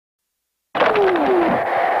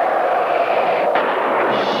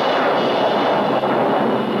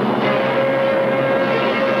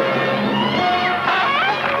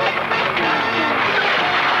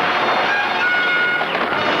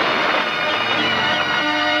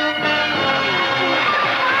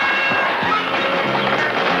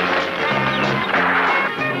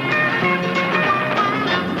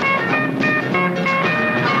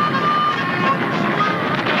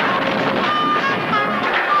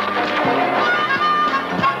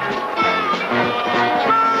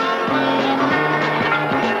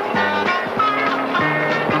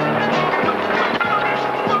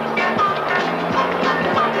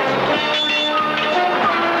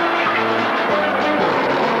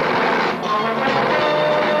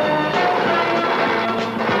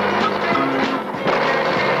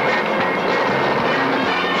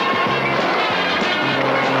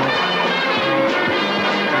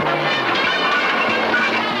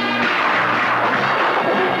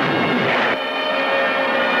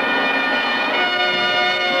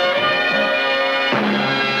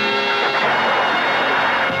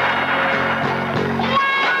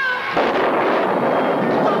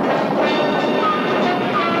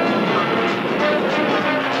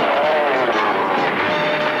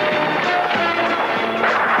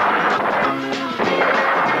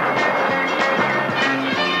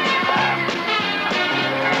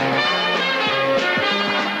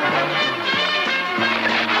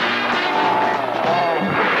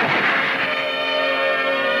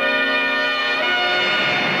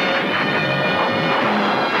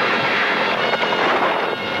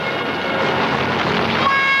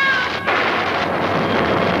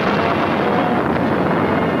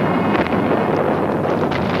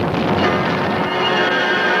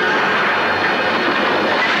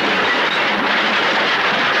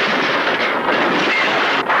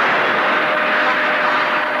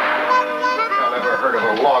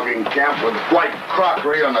logging camp with white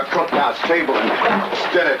crockery on the cookhouse table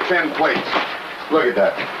instead of 10 plates. Look at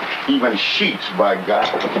that. Even sheets, by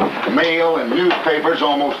God. Mail and newspapers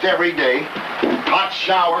almost every day. Hot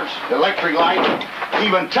showers, electric light,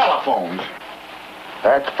 even telephones.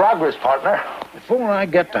 That's progress, partner. Before I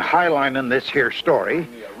get to highlighting this here story,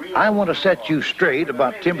 I want to set you straight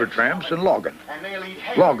about timber tramps and logging.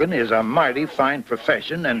 Logging is a mighty fine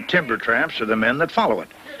profession, and timber tramps are the men that follow it.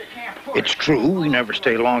 It's true, we never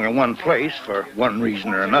stay long in one place for one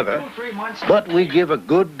reason or another, but we give a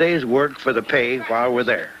good day's work for the pay while we're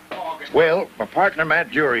there. Well, my partner Matt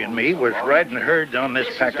Jury and me was riding herds on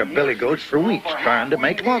this pack of billy goats for weeks, trying to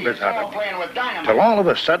make loggers out of them, till all of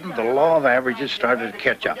a sudden the law of averages started to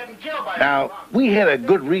catch up. Now, we had a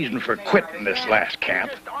good reason for quitting this last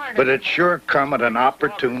camp, but it sure come at an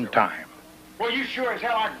opportune time. Well, you sure as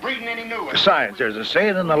hell aren't breeding any new ones. Besides, there's a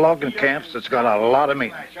saying in the logging camps that's got a lot of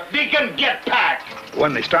meaning. Deacon, get packed!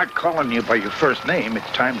 When they start calling you by your first name, it's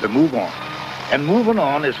time to move on. And moving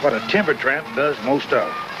on is what a timber tramp does most of.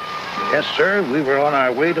 Yes, sir, we were on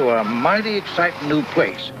our way to a mighty exciting new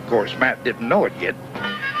place. Of course, Matt didn't know it yet.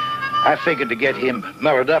 I figured to get him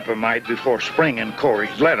mellowed up a mite before springing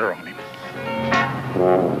Corey's letter on him.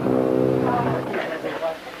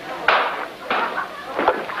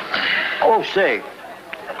 Oh, say,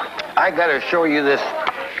 I gotta show you this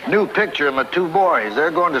new picture of my two boys. They're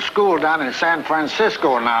going to school down in San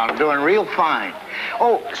Francisco now, doing real fine.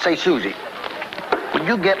 Oh, say, Susie, would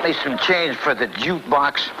you get me some change for the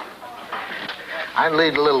jukebox? I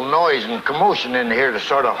need a little noise and commotion in here to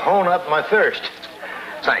sort of hone up my thirst.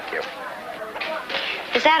 Thank you.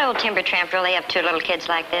 Does that old timber tramp really have two little kids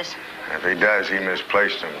like this? If he does, he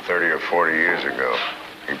misplaced them 30 or 40 years ago.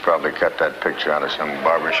 He probably cut that picture out of some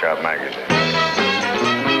barbershop magazine.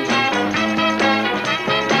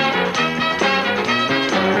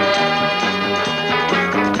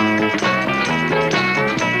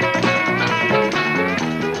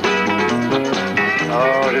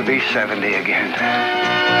 Oh, to be 70 again.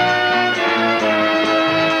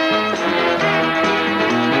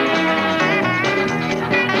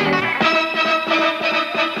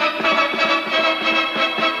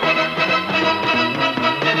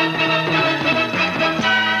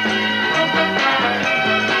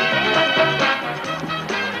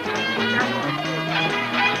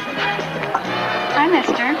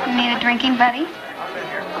 Drinking buddy?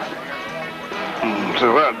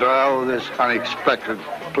 So what do I owe this unexpected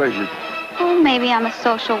pleasure? Oh, maybe I'm a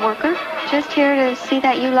social worker. Just here to see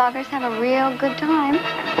that you loggers have a real good time.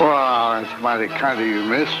 Well, that's mighty kind of you,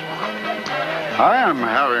 miss. I am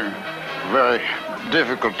having a very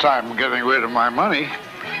difficult time getting rid of my money.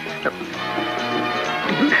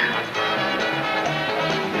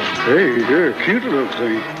 Hey, you're a cute little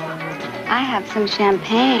thing. I have some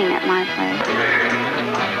champagne at my place.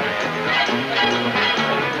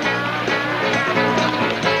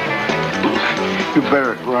 You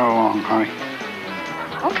better run along, honey.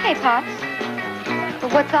 Okay, Pops.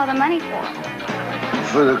 But what's all the money for?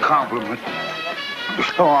 For the compliment.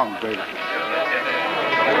 So long, baby.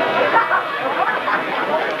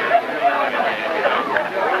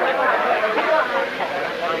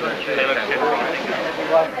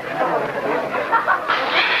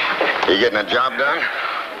 You getting a job done?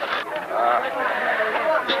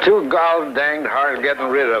 It's too gall-danged hard getting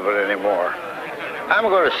rid of it anymore. I'm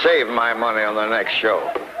going to save my money on the next show.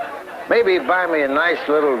 Maybe buy me a nice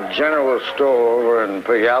little general store over in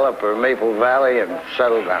Puyallup or Maple Valley and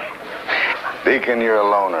settle down. Deacon, you're a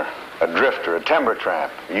loner, a drifter, a timber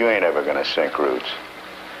tramp. You ain't ever gonna sink roots.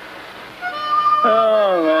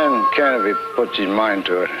 Oh, man, can't if he puts his mind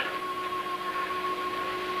to it.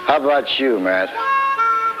 How about you, Matt?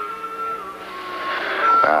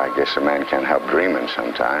 Well, I guess a man can't help dreaming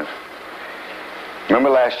sometimes. Remember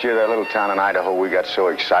last year, that little town in Idaho we got so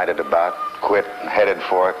excited about, quit and headed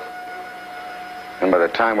for it? And by the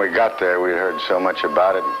time we got there, we'd heard so much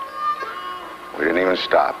about it, we didn't even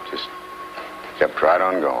stop, just kept right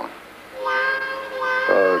on going.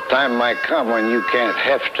 Well, the time might come when you can't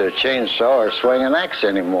heft a chainsaw or swing an axe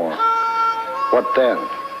anymore. What then?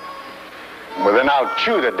 Well, then I'll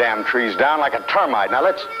chew the damn trees down like a termite. Now,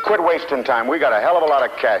 let's quit wasting time. We got a hell of a lot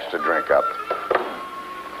of cash to drink up.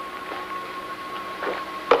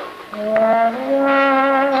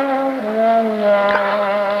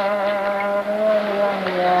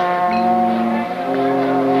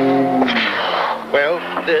 Well,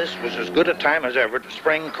 this was as good a time as ever to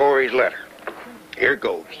spring Corey's letter. Here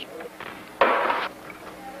goes.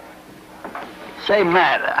 Say,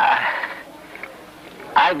 Matt,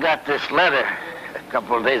 I got this letter a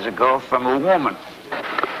couple of days ago from a woman.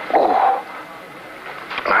 Oh,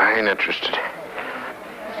 I ain't interested.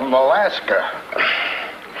 from Alaska.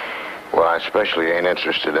 Well, I especially ain't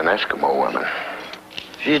interested in Eskimo women.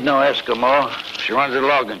 She's no Eskimo. She runs a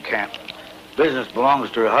logging camp. Business belongs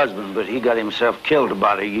to her husband, but he got himself killed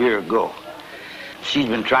about a year ago. She's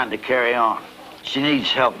been trying to carry on. She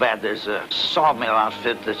needs help bad. There's a sawmill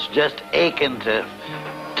outfit that's just aching to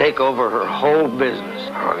take over her whole business.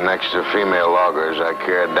 Well, next to female loggers, I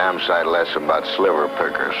care a damn sight less about sliver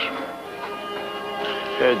pickers.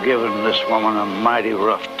 They're giving this woman a mighty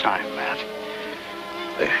rough time, Matt.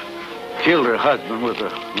 They killed her husband with a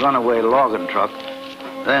runaway logging truck.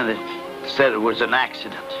 Then they said it was an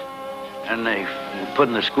accident. And they were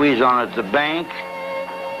putting the squeeze on at the bank.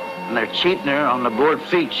 And they're cheating her on the board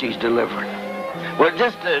feet she's delivering. Well,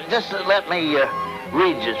 just let me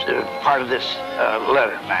read just part of this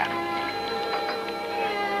letter, Matt.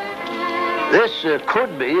 This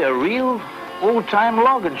could be a real old-time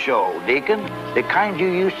logging show, Deacon. The kind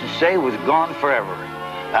you used to say was gone forever.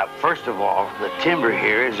 First of all, the timber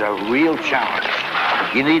here is a real challenge.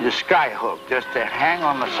 You need a sky hook just to hang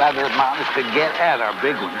on the side of the mountains to get at our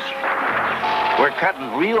big ones. We're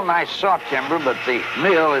cutting real nice saw timber, but the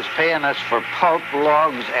mill is paying us for pulp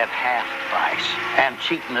logs at half price and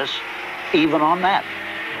cheating us even on that.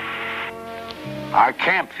 Our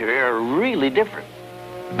camp here are really different.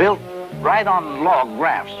 Built right on log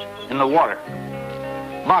rafts in the water.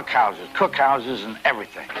 Bunk houses, cook houses, and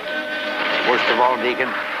everything. Worst of all, Deacon,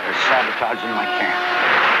 they're sabotaging my camp.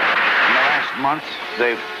 In the last month,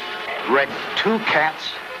 they've wrecked 2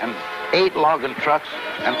 cats and 8 logging trucks,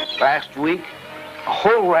 and last week, a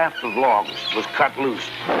whole raft of logs was cut loose,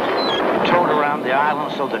 towed around the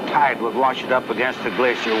island so the tide would wash it up against the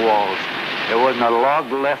glacier walls. There wasn't a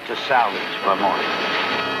log left to salvage by morning.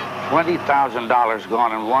 $20,000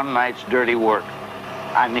 gone in one night's dirty work.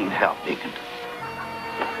 I need help, Deacon.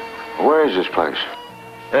 Where is this place?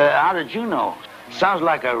 How did you know? Sounds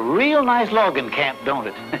like a real nice logging camp, don't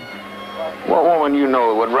it? What woman you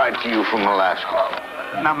know would write to you from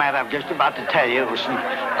Alaska? Now, Matt, I'm just about to tell you it was from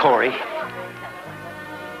Corey.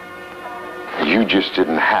 You just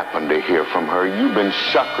didn't happen to hear from her. You've been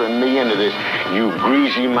suckering me into this, you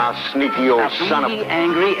greasy-mouthed, sneaky old son of... Be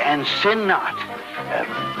angry and sin not.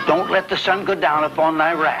 Don't let the sun go down upon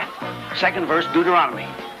thy wrath. 2nd verse, Deuteronomy.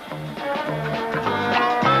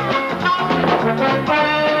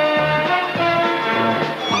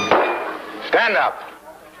 Stand up.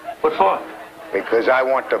 What for? Because I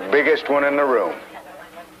want the biggest one in the room.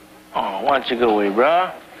 Oh, why don't you go away,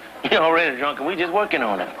 bro? You're already drunk and we just working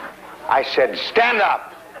on it. I said stand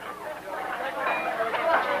up.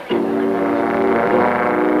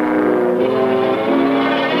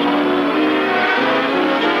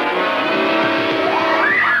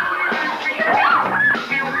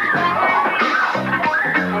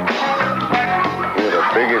 You're the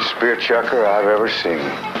biggest spear chucker I've ever seen.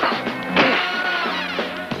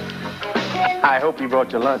 I hope you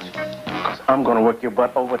brought your lunch, because I'm going to work your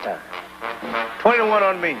butt overtime. 21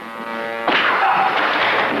 on me.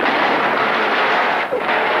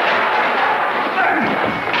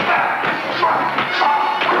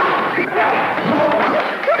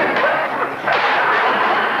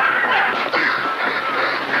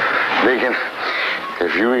 Deacon,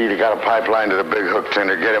 if you either got a pipeline to the big hook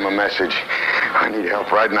tender, get him a message. I need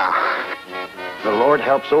help right now. The Lord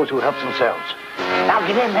helps those who help themselves. Now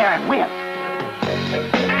get in there and win.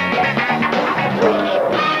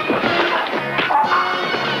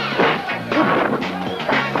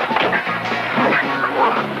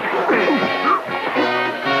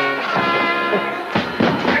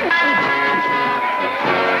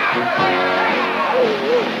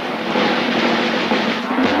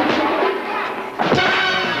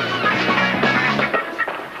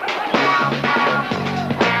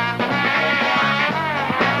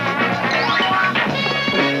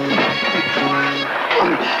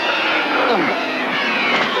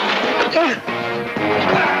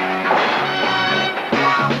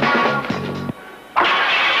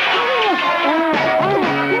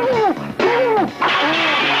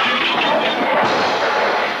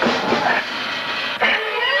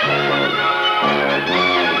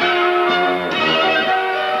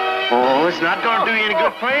 It's not going to do you any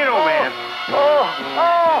good playing, old man.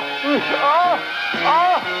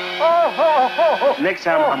 Next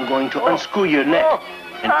time, I'm going to unscrew your neck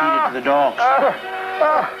and feed it to the dogs.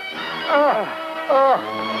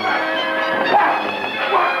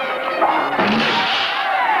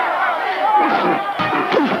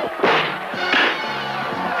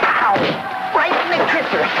 Right in the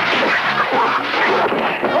kisser.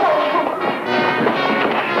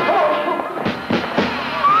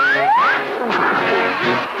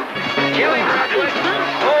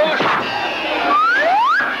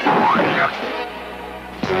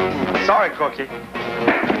 right, Corky.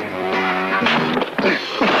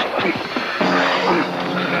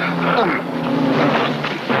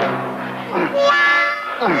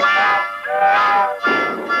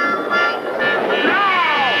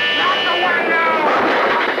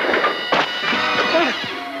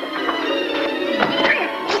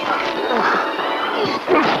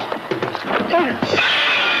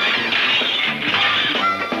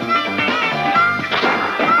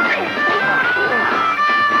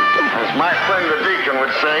 My friend the deacon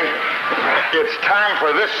would say, it's time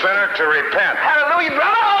for this sinner to repent. Hallelujah,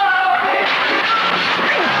 brother!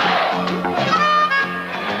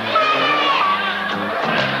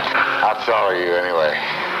 How tall are you anyway?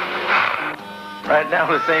 Right now,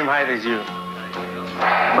 the same height as you.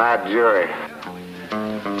 Mad Jury.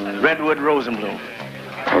 Redwood Rosenblum.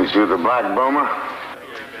 Is you the Black Boomer?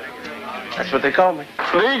 That's what they call me.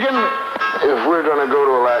 Deacon, if we're gonna go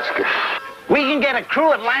to Alaska, We can get a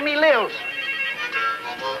crew at Limey Lills.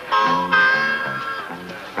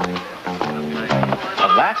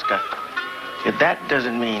 Alaska? If that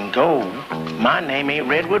doesn't mean gold, my name ain't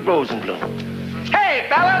Redwood Rosenblum. Hey,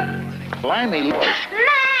 fella! Limey Lills,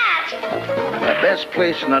 Matt! the best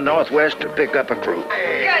place in the Northwest to pick up a crew.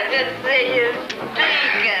 Good to see you,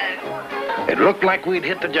 Deacon. It looked like we'd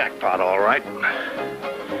hit the jackpot, all right.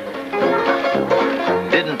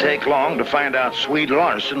 Didn't take long to find out Swede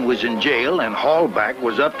Larson was in jail and Hallback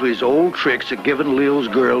was up to his old tricks of giving Lil's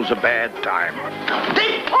girls a bad time.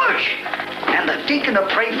 Big push! And the deacon to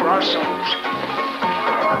pray for our souls.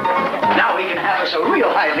 Now we can have us a real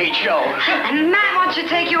high-lead show. And Matt wants to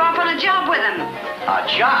take you off on a job with him. A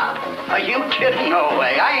job? Are you kidding? No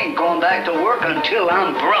way. I ain't going back to work until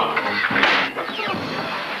I'm broke.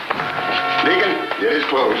 Deacon, get his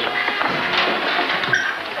clothes.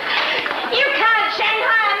 You can't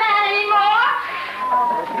Shanghai a man anymore.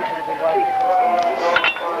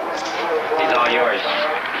 He's all yours.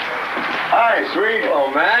 Hi, Swede.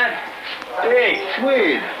 Oh, man. Hey,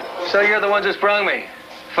 Swede. so you're the ones who sprung me.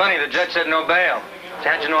 Funny, the judge said no bail.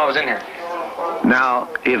 How'd you know I was in here? Now,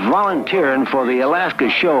 if volunteering for the Alaska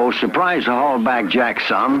show surprised the Hallback Jack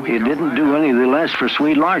some, it didn't do any the less for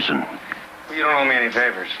Swede Larson. Well, you don't owe me any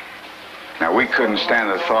favors. Now, we couldn't stand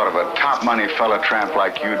the thought of a top-money fella tramp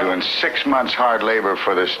like you doing 6 months hard labor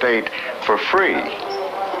for the state for free.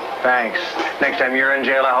 Thanks. Next time you're in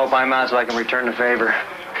jail, I hope I'm out so I can return the favor.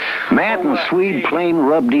 Matt and Swede plain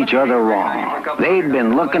rubbed each other wrong. They'd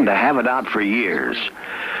been looking to have it out for years.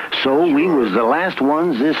 So we was the last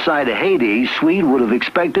ones this side of Hades Swede would have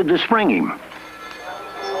expected to spring him.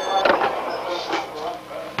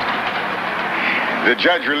 The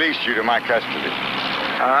judge released you to my custody.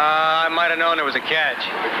 I might have known there was a catch.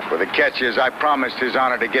 Well, the catch is I promised His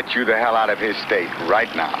Honor to get you the hell out of his state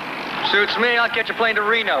right now. Suits me. I'll catch a plane to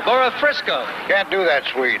Reno or Frisco. Can't do that,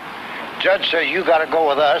 Swede. Judge says you gotta go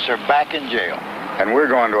with us or back in jail. And we're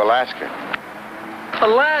going to Alaska.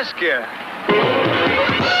 Alaska?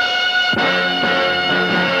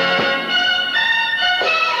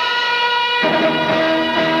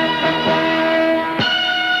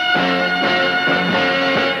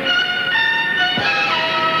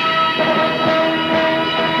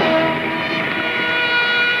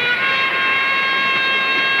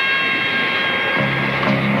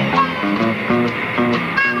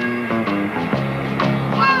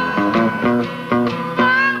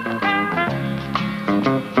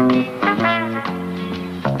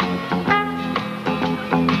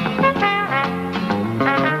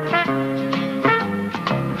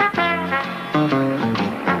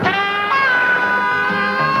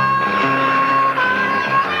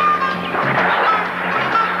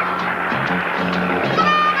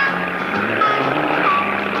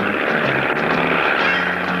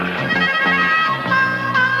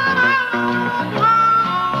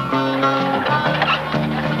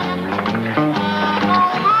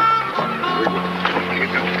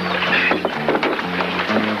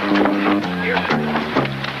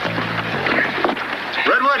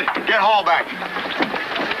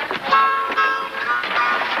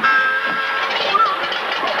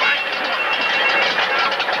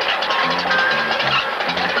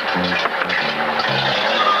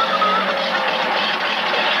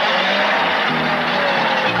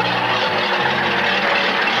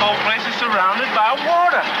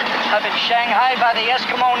 I've been shanghaied by the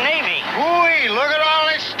Eskimo Navy. Ooh, look at all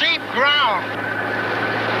this steep ground.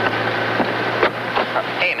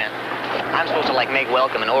 Hey, man. I'm supposed to, make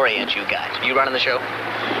welcome and orient you guys. You running the show?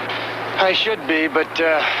 I should be, but,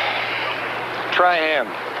 try him.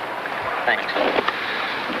 Thanks.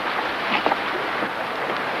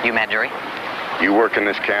 You Matt Jury? You work in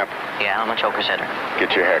this camp? Yeah, I'm a choker setter.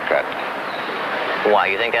 Get your hair cut. Why,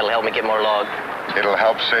 you think that'll help me get more log? It'll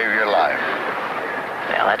help save your life.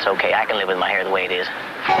 Well, that's okay. I can live with my hair the way it is.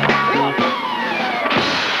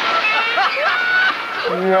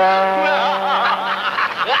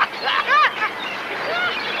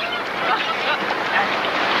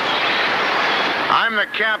 I'm the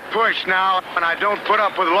camp push now, and I don't put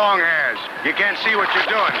up with long hairs. You can't see what you're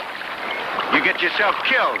doing. You get yourself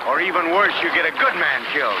killed, or even worse, you get a good man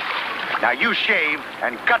killed. Now you shave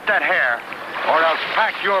and cut that hair, or else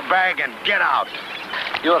pack your bag and get out.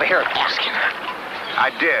 You ought to hear it asking.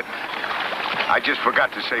 I did. I just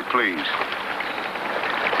forgot to say please.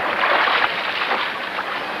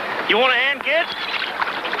 You want a hand, kid?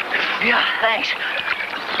 Yeah, thanks.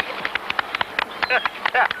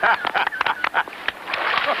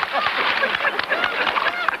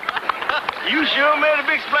 You sure made a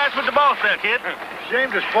big splash with the boss there, kid.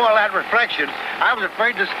 Shame to spoil that reflection. I was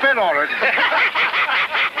afraid to spit on it.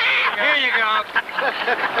 Here you go.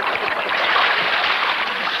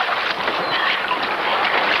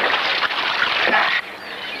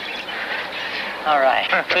 All right.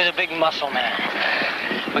 Who's a big muscle man?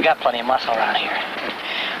 We got plenty of muscle around here.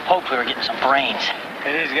 Hope we were getting some brains.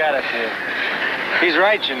 And he's got it, too. He's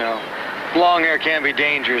right, you know. Long hair can be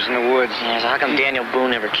dangerous in the woods. Yeah, so how come Daniel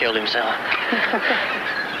Boone never killed himself?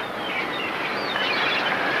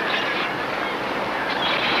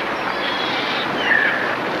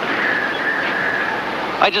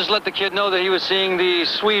 I just let the kid know that he was seeing the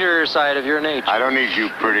sweeter side of your nature. I don't need you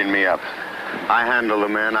prettying me up. I handle the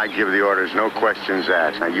men. I give the orders, no questions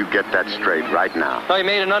asked. Now you get that straight right now. So he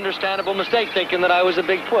made an understandable mistake thinking that I was a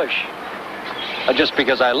big push. Just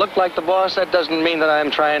because I look like the boss, that doesn't mean that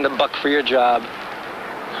I'm trying to buck for your job.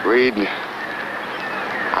 Swede,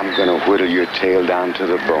 I'm gonna whittle your tail down to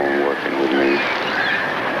the bone working with me.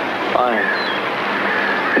 Fine.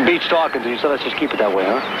 It beats talking to you, so let's just keep it that way,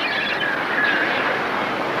 huh?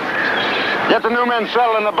 Get the new men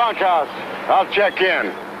settled in the bunkhouse. I'll check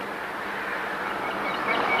in.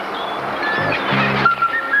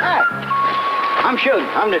 Hi. I'm Shug.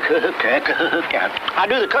 I'm the cook. I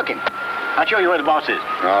do the cooking. I'll show you where the boss is.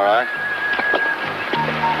 All right.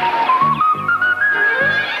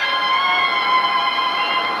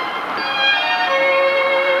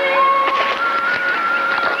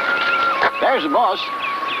 There's the boss.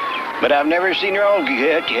 But I've never seen her all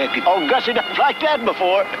gussied up like that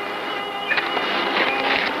before.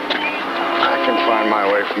 I can find my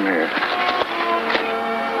way from here.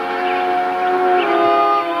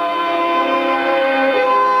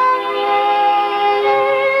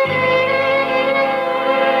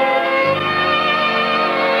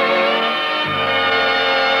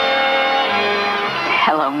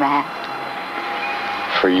 Hello, Matt.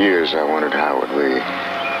 For years, I wondered how would we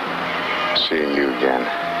seeing you again.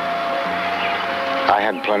 I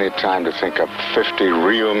had plenty of time to think up 50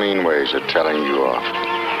 real mean ways of telling you off.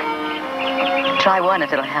 Try one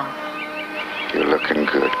if it'll help. You're looking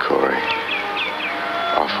good, Corey.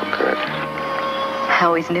 Awful good. I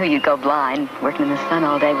always knew you'd go blind, working in the sun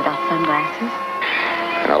all day without sunglasses.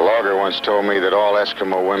 And a logger once told me that all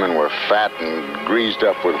Eskimo women were fat and greased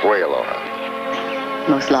up with whale oil.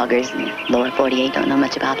 Most loggers in the lower 48 don't know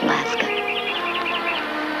much about Alaska.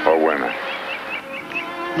 Or women.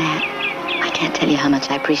 Matt, I can't tell you how much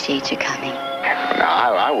I appreciate you coming.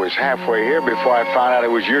 Now, I was halfway here before I found out it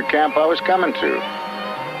was your camp I was coming to.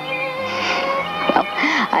 Well,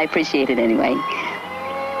 I appreciate it anyway.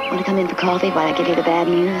 Want to come in for coffee while I give you the bad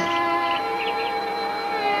news?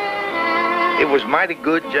 It was mighty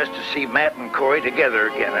good just to see Matt and Corey together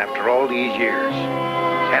again after all these years.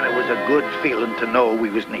 And it was a good feeling to know we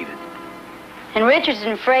was needed. And Richards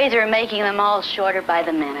and Fraser are making them all shorter by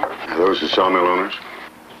the minute. Are those the sawmill owners?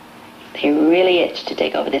 They really itch to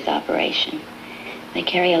take over this operation. They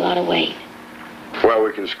carry a lot of weight. Well,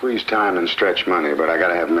 we can squeeze time and stretch money, but I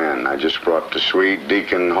gotta have men. I just brought the Swede,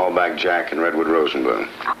 Deacon, Hallback Jack, and Redwood Rosenblum.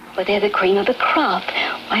 But they're the cream of the crop.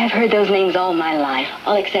 Why, I've heard those names all my life,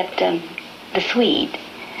 all except the Swede.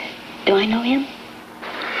 Do I know him?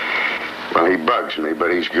 Well, he bugs me,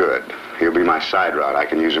 but he's good. He'll be my side route. I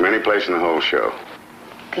can use him any place in the whole show.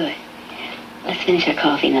 Good. Let's finish our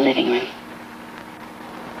coffee in the living room.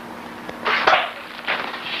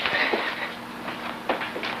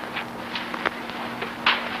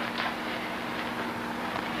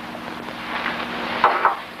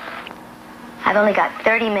 I've only got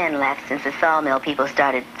 30 men left since the sawmill people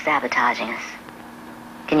started sabotaging us.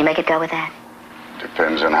 Can you make it go with that?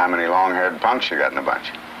 Depends on how many long-haired punks you got in the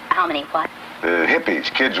bunch. How many what? The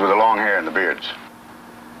hippies, kids with the long hair and the beards.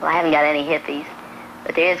 Well, I haven't got any hippies.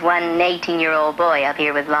 But there is one 18-year-old boy up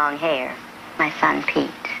here with long hair. My son, Pete.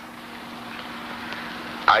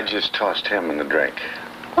 I just tossed him in the drink.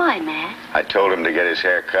 Why, Matt? I told him to get his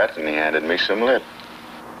hair cut, and he handed me some lip.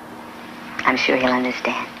 I'm sure he'll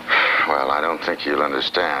understand. Well, I don't think he'll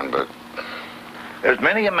understand, but... There's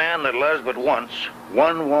many a man that loves but once,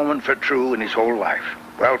 one woman for true in his whole life.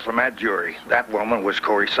 Well, from that jury, that woman was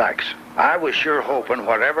Corey Sykes. I was sure hoping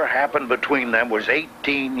whatever happened between them was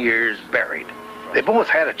 18 years buried. They both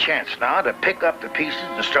had a chance now to pick up the pieces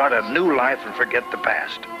and start a new life and forget the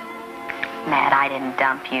past. Matt, I didn't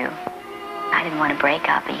dump you. I didn't want to break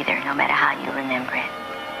up either, no matter how you remember it.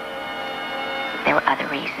 There were other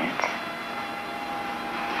reasons.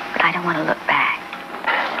 But I don't want to look back.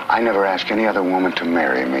 I never asked any other woman to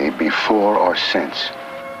marry me before or since.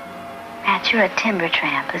 Matt, you're a timber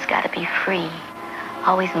tramp who's got to be free.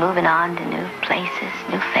 Always moving on to new places,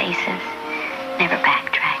 new faces, never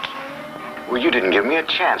backtracking. Well, you didn't give me a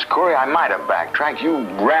chance, Corey. I might have backtracked. You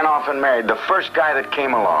ran off and married the first guy that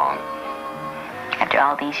came along. After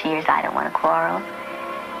all these years, I don't want to quarrel.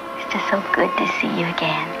 It's just so good to see you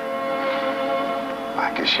again.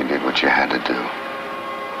 I guess you did what you had to do.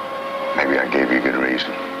 Maybe I gave you good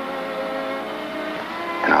reason.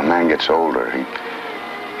 You know, a man gets older.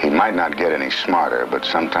 He might not get any smarter, but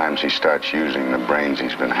sometimes he starts using the brains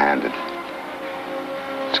he's been handed.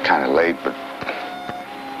 It's kind of late, but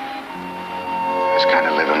this kind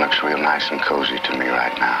of living looks real nice and cozy to me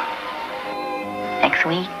right now. Next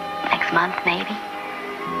week, next month, maybe,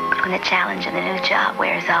 when the challenge of the new job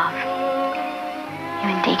wears off, you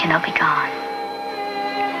and Deacon will be gone.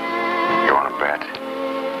 You want to bet?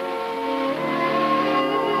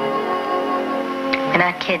 We're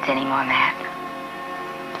not kids anymore, Matt.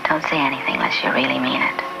 Don't say anything unless you really mean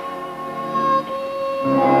it.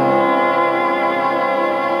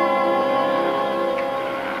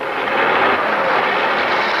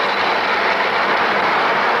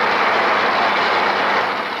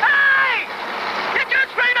 Hey! You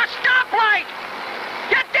just made a stoplight!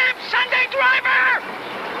 You damn Sunday driver!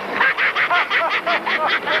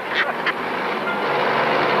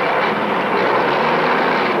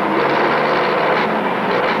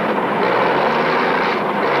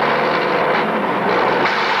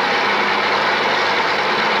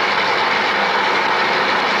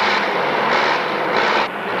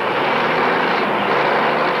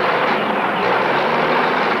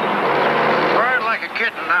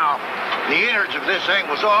 The innards of this thing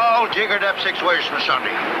was all jiggered up 6 ways from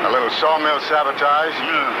Sunday. A little sawmill sabotage?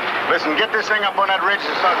 Yeah. Listen, get this thing up on that ridge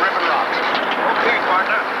and start ripping rocks. Okay,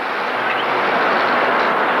 partner.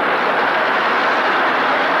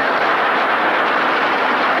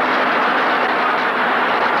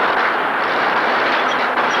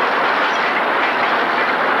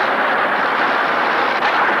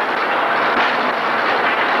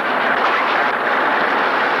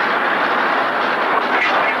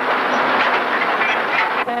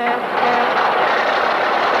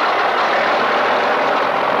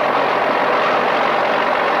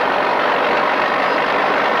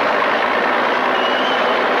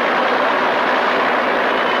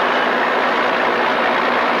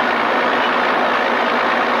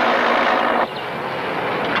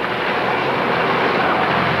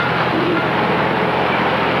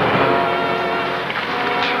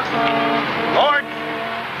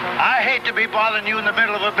 Bothering you in the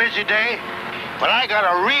middle of a busy day, but I got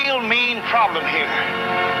a real mean problem here.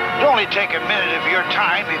 It'd only take a minute of your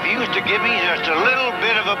time if you used to give me just a little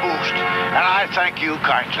bit of a boost, and I thank you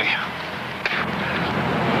kindly.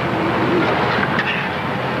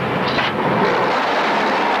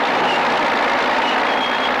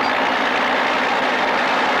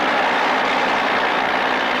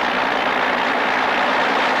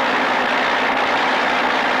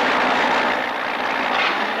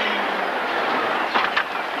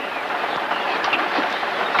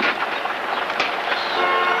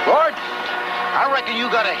 You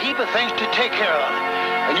got a heap of things to take care of,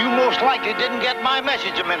 and you most likely didn't get my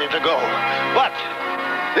message a minute ago. But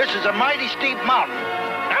this is a mighty steep mountain.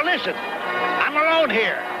 Now listen, I'm alone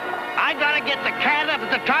here. I gotta get the cat up at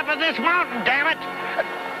the top of this mountain, damn it.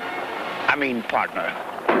 I mean, partner.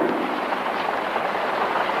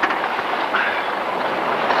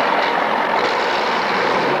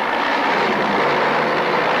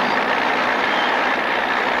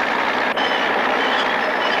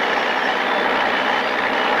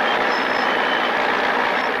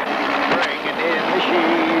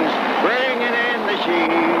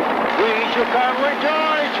 Come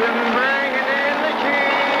rejoicing, bringing in the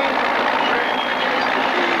cheese.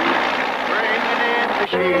 Bringing in the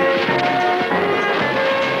cheese.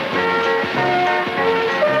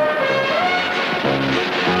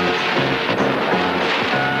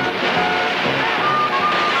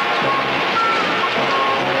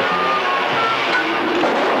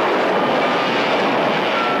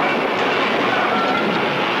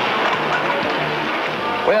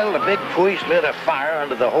 big push lit a fire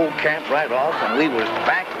under the whole camp right off, and we was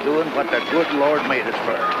back doing what the good Lord made us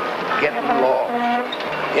for, getting logs.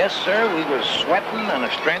 Yes, sir, we was sweating and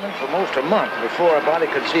straining for most a month before a body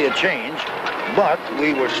could see a change, but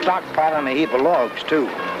we were stockpiling a heap of logs, too.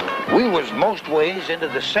 We was most ways into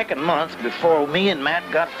the second month before me and Matt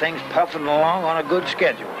got things puffing along on a good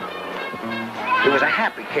schedule. It was a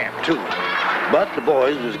happy camp, too, but the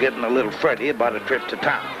boys was getting a little fretty about a trip to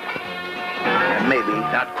town, and maybe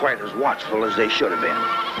not quite as watchful as they should have been.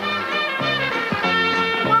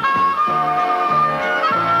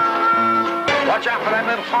 Watch out for that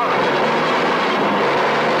little forest.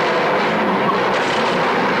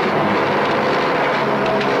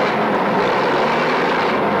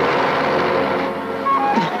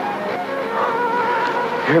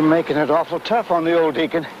 You're making it awful tough on the old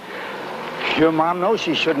deacon. Your mom knows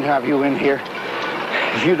she shouldn't have you in here.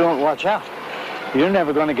 If you don't watch out, you're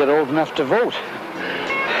never going to get old enough to vote.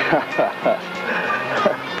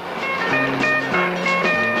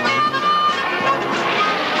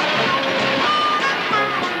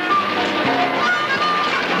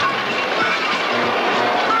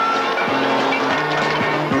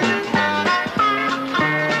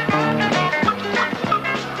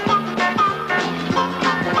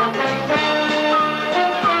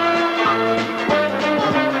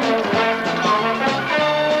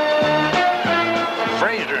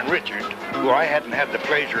 I hadn't had the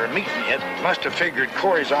pleasure of meeting yet, must have figured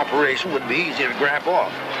Corey's operation would be easy to grab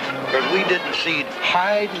off, because we didn't see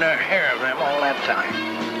hide nor hair of them all that time.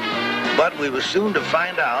 But we was soon to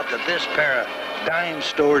find out that this pair of dime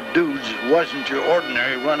store dudes wasn't your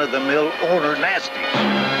ordinary run-of-the-mill owner nasties.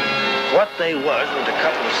 What they was a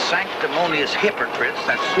couple of sanctimonious hypocrites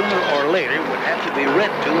that sooner or later would have to be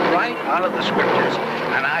read to right out of the scriptures,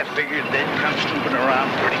 and I figured they'd come snooping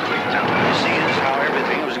around pretty quick now, seeing as how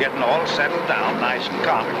everything was getting all settled down nice and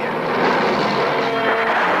calm again.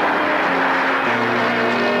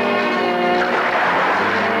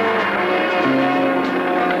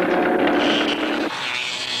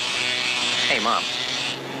 Hey, Mom.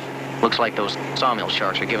 Looks like those sawmill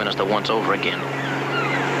sharks are giving us the once-over again.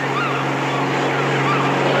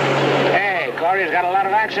 Corey's got a lot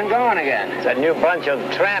of action going again. It's a new bunch of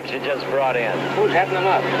tramps you just brought in. Who's heading them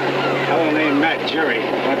up? A fellow named Matt Jury.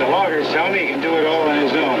 But the loggers tell me he can do it all on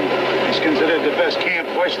his own. He's considered the best camp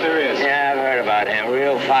push there is. Yeah, I've heard about him.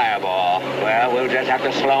 Real fireball. Well, we'll just have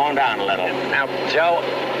to slow him down a little. Now, Joe,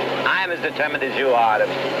 I'm as determined as you are to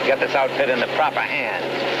get this outfit in the proper hands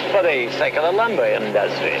for the sake of the lumber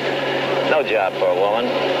industry. No job for a woman.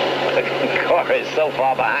 Corey's so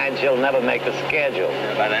far behind, she'll never make the schedule.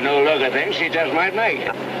 By the new look of things, she just might make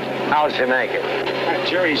it. How'll she make it? That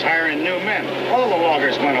Jerry's hiring new men. All the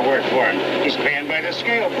loggers want to work for him. He's paying by the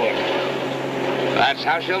scale book. That's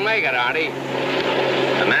how she'll make it, Artie.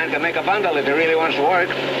 A man can make a bundle if he really wants to work.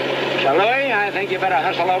 So, Louie, I think you better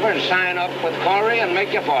hustle over and sign up with Corey and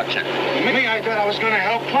make your fortune. Me, I thought I was going to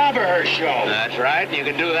help clobber her show. That's right. You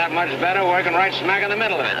can do that much better working right smack in the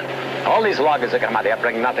middle of it. All these loggers that come out here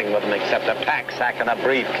bring nothing with them except a pack sack and a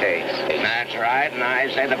briefcase. That's right, and I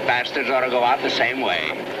say the bastards ought to go out the same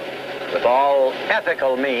way. With all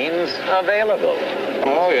ethical means available.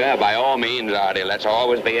 Oh, yeah, by all means, Artie. Let's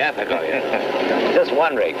always be ethical. Just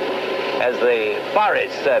wondering, has the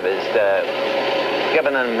Forest Service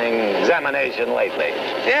given an examination lately?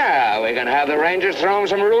 Yeah, we're going to have the Rangers throw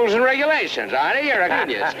some rules and regulations, Artie. You're a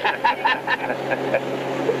genius.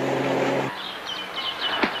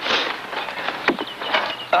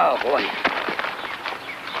 Oh, boy.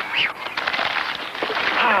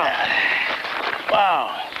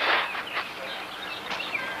 Wow.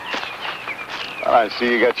 Well, I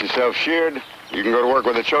see you got yourself sheared. You can go to work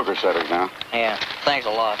with the choker setters now. Yeah, thanks a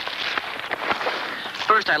lot.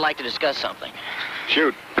 First, I'd like to discuss something.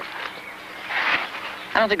 Shoot.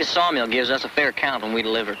 I don't think the sawmill gives us a fair count when we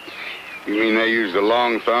deliver. You mean they use the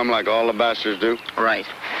long thumb like all the bastards do? Right.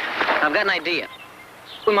 I've got an idea.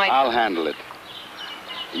 We might... I'll handle it.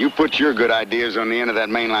 You put your good ideas on the end of that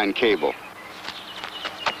mainline cable.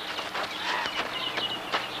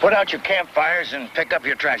 Put out your campfires and pick up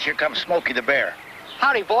your trash. Here comes Smokey the Bear.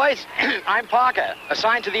 Howdy, boys. I'm Parker.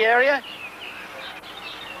 Assigned to the area?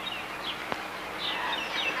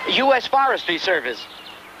 U.S. Forestry Service.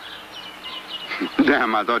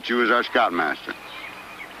 Damn, I thought you was our scoutmaster.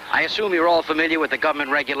 I assume you're all familiar with the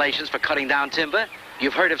government regulations for cutting down timber.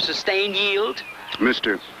 You've heard of sustained yield?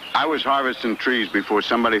 Mister, I was harvesting trees before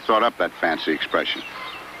somebody thought up that fancy expression.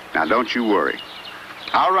 Now, don't you worry.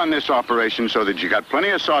 I'll run this operation so that you got plenty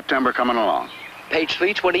of saw timber coming along. Page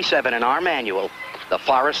 327 in our manual, the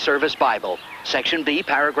Forest Service Bible. Section B,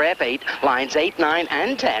 paragraph 8, lines 8, 9,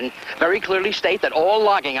 and 10 very clearly state that all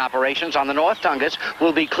logging operations on the North Tongass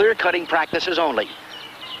will be clear-cutting practices only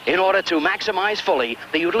in order to maximize fully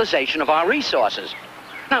the utilization of our resources.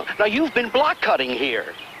 Now, you've been block cutting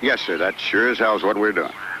here. Yes, sir. That sure as hell's what we're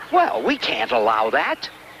doing. Well, we can't allow that.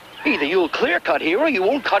 Either you'll clear cut here or you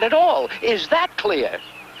won't cut at all. Is that clear?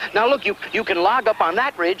 Now, look, you can log up on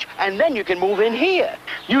that ridge, and then you can move in here.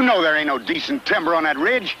 You know there ain't no decent timber on that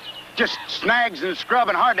ridge. Just snags and scrub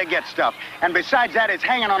and hard to get stuff. And besides that, it's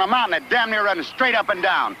hanging on a mountain that damn near runs straight up and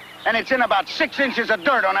down. And it's in about 6 inches of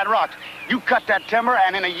dirt on that rock. You cut that timber,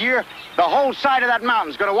 and in a year, the whole side of that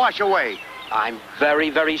mountain's gonna wash away. I'm very,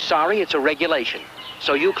 very sorry. It's a regulation.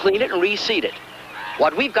 So you clean it and reseed it.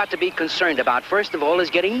 What we've got to be concerned about, first of all, is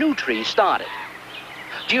getting new trees started.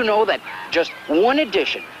 Do you know that just one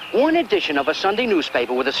edition of a Sunday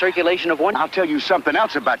newspaper with a circulation of one... I'll tell you something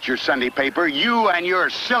else about your Sunday paper. You and your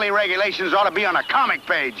silly regulations ought to be on a comic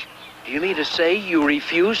page. Do you mean to say you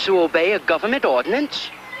refuse to obey a government ordinance?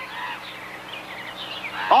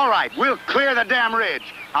 All right, we'll clear the damn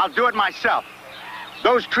ridge. I'll do it myself.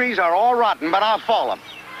 Those trees are all rotten, but I'll fall them.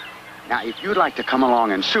 Now, if you'd like to come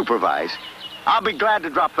along and supervise, I'll be glad to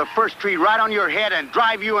drop the first tree right on your head and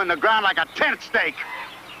drive you in the ground like a tent stake.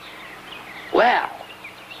 Well...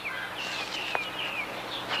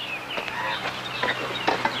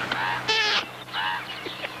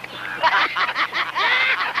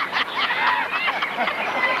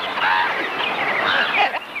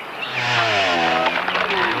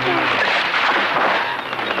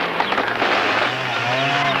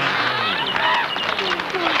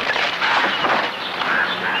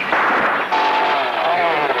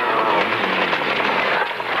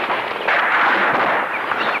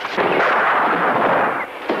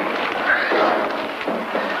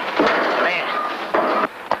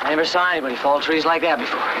 Never saw anybody fall trees like that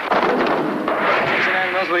before.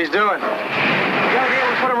 Cincinnati knows what he's doing. You gotta be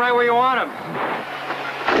able to put him right where you want him.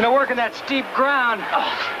 You know, working that steep ground,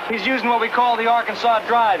 he's using what we call the Arkansas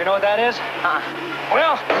Drive. You know what that is?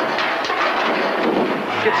 Well,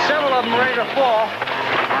 get several of them ready to fall,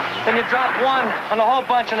 then you drop one on the whole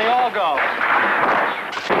bunch and they all go.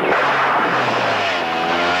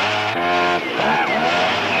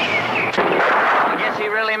 I guess he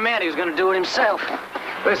really meant he was gonna do it himself.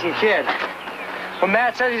 Listen, kid, when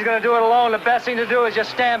Matt says he's going to do it alone, the best thing to do is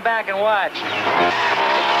just stand back and watch.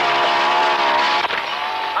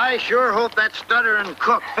 I sure hope that stuttering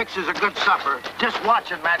cook fixes a good supper. Just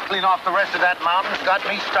watching Matt clean off the rest of that mountain's got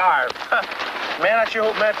me starved. Man, I sure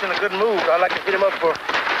hope Matt's in a good mood. I'd like to get him up for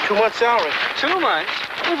 2 months' salary. 2 months?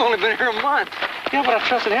 We've only been here a month. Yeah, but I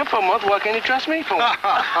trusted him for a month. Why can't he trust me for one?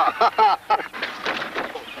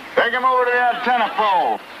 Take him over to the antenna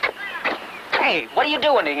pole. Hey, what are you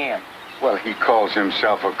doing to him? Well, he calls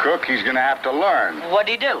himself a cook. He's going to have to learn. What'd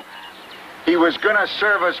he do? He was going to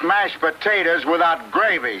serve us mashed potatoes without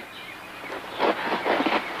gravy.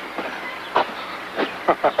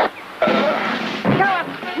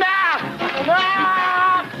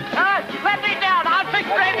 Let me down. I'll fix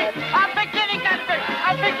gravy. I'll fix anything.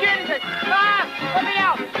 I'll fix anything. Let me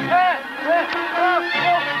out.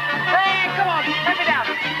 Hey, come on. Let me down.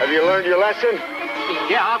 Have you learned your lesson?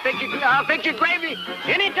 Yeah, I'll fix your gravy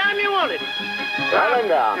anytime you want it. Let him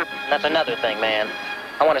down. That's another thing, man.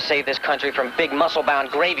 I want to save this country from big muscle-bound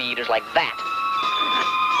gravy eaters like that.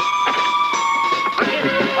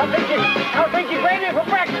 I'll fix your gravy for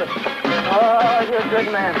breakfast. Oh, you're a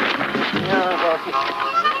good man.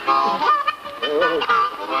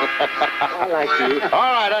 I like you.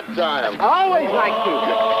 All right, that's time. I always like you.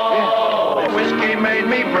 Whiskey made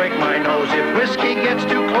me break my nose. If whiskey gets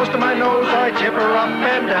too close to my nose, I tip her up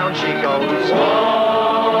and down she goes.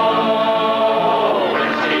 Whoa,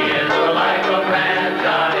 whiskey is the life of man,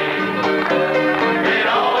 Johnny. It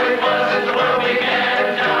always was since the world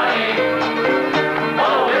began, Johnny.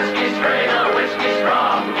 Oh, whiskey straight or whiskey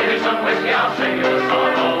strong. Give me some whiskey, I'll sing you a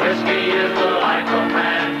song. Oh, whiskey is the life of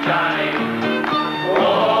man, Johnny.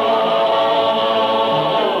 Whoa,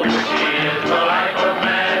 whiskey is the life of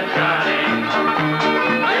man, Johnny.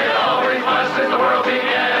 It always was since the world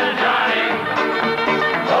began, Johnny.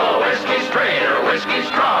 Oh, whiskey straight or whiskey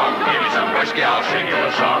strong. Give me some whiskey, I'll sing you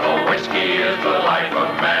a song. Oh, whiskey is the life of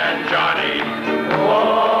man, Johnny.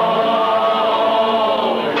 Whoa,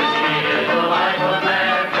 whiskey is the life of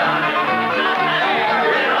man, Johnny.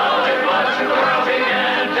 It always was since the world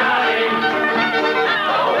began, Johnny.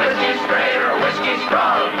 Oh, whiskey straight or whiskey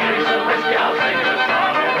strong. Give me some whiskey, I'll sing you a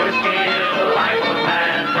song. Oh, whiskey is the life of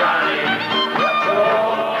man, Johnny.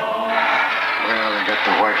 Well, they got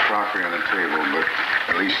the white crockery on the table, but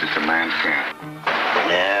at least it's a man's camp.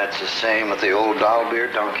 Yeah, it's the same with the old doll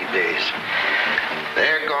beer donkey days.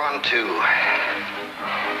 They're gone too.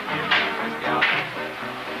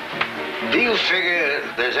 Do you figure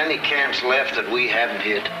there's any camps left that we haven't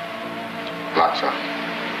hit? Lots of.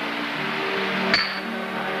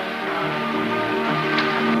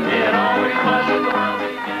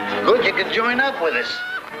 Good, you can join up with us.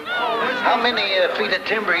 How many feet of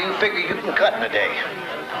timber you figure you can cut in a day?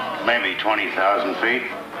 Maybe 20,000 feet.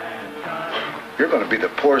 You're going to be the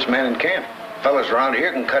poorest man in camp. Fellas around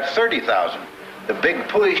here can cut 30,000. The big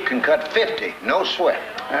push can cut 50, no sweat.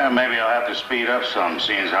 Yeah, maybe I'll have to speed up some,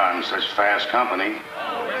 seeing as how I'm such fast company.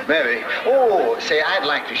 Maybe. Oh, say, I'd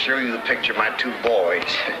like to show you the picture of my two boys.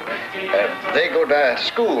 They go to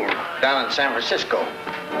school down in San Francisco.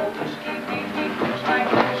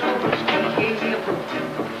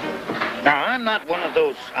 Now, I'm not one of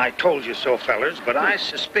those I told you so fellers, but I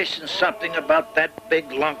suspicion something about that big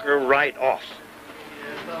lunker right off.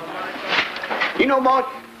 You know, boss,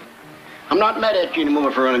 I'm not mad at you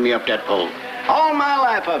anymore for running me up that pole. All my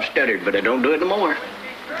life I've stuttered, but I don't do it no more.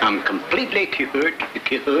 I'm completely cured.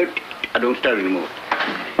 I don't stutter anymore.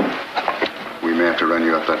 We may have to run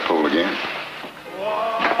you up that pole again.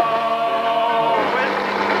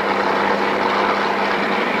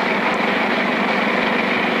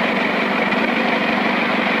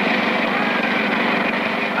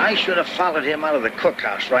 I should have followed him out of the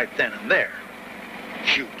cookhouse right then and there.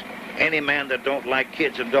 Shoot, any man that don't like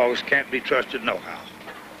kids and dogs can't be trusted nohow.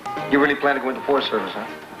 You really plan to go into the Forest Service, huh?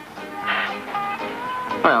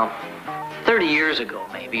 Well, 30 years ago,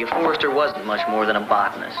 maybe, a forester wasn't much more than a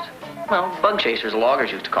botanist. Well, bug chasers,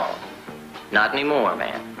 loggers used to call them. Not anymore,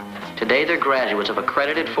 man. Today, they're graduates of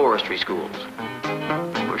accredited forestry schools.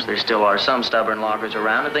 Of course, there still are some stubborn loggers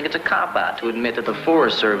around who think it's a cop-out to admit that the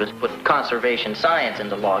Forest Service put conservation science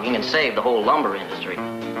into logging and saved the whole lumber industry.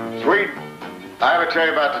 Sweet. I ever tell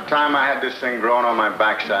you about the time I had this thing growing on my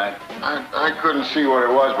backside? I couldn't see what it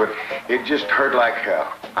was, but it just hurt like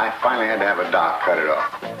hell. I finally had to have a doc cut it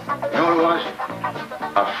off. You know what it was?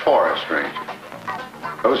 A forest ranger.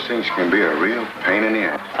 Those things can be a real pain in the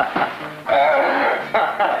ass.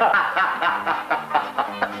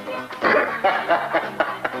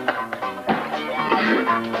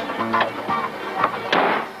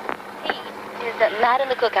 Not in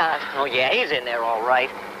the cookhouse. Oh, yeah, he's in there all right.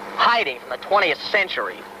 Hiding from the 20th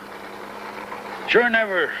century. Sure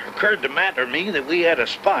never occurred to Matt or me that we had a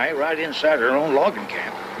spy right inside our own logging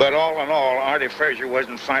camp. But all in all, Artie Frazier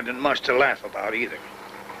wasn't finding much to laugh about either.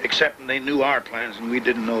 Except they knew our plans and we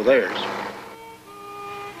didn't know theirs.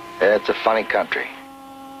 Yeah, it's a funny country.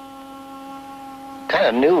 Kind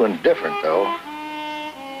of new and different, though.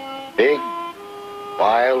 Big,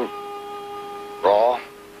 wild, raw.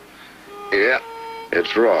 Yeah,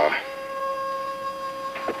 it's raw.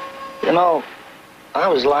 You know, I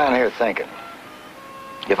was lying here thinking,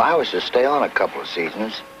 if I was to stay on a couple of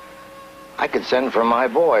seasons, I could send for my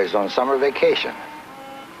boys on summer vacation.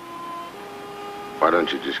 Why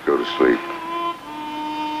don't you just go to sleep?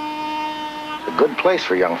 It's a good place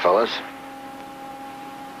for young fellas.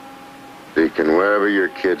 Deacon, wherever your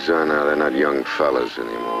kids are now, they're not young fellas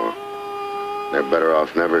anymore. They're better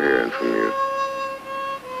off never hearing from you.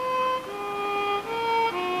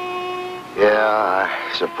 Yeah,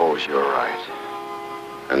 I suppose you're right.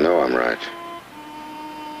 I know I'm right.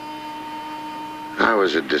 I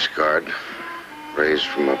was a discard, raised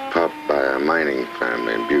from a pup by a mining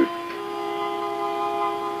family in Butte.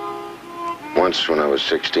 Once when I was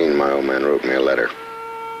 16, my old man wrote me a letter.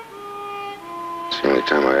 It's the only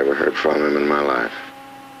time I ever heard from him in my life.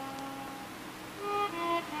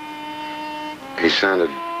 He sounded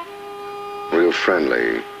real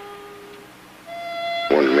friendly.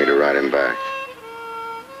 Wanted me to write him back.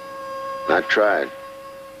 I tried.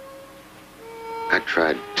 I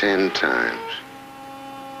tried 10 times.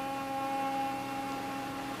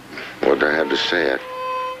 What did I have to say?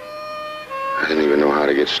 I didn't even know how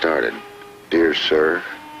to get started. Dear sir.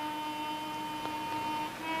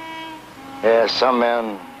 Yeah, some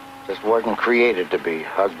men just wasn't created to be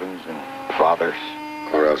husbands and fathers.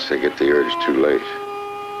 Or else they get the urge too late.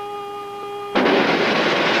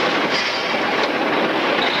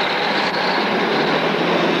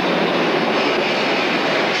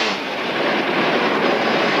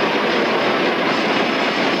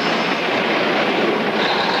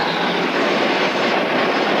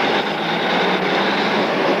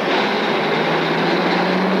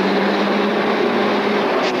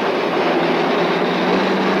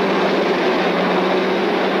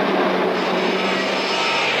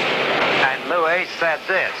 Said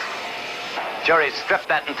this. Sure, he stripped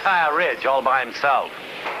that entire ridge all by himself.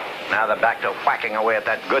 Now they're back to whacking away at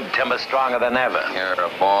that good timber stronger than ever. You're a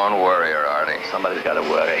born worrier, Artie. Somebody's got to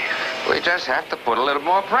worry. We just have to put a little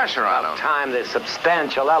more pressure on them. Time the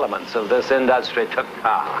substantial elements of this industry took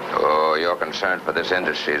power. Oh, your concern for this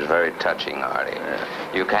industry is very touching, Artie.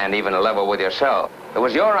 You can't even level with yourself. It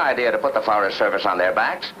was your idea to put the Forest Service on their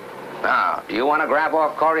backs. Now, do you want to grab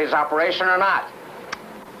off Corey's operation or not?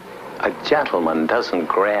 A gentleman doesn't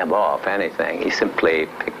grab off anything. He simply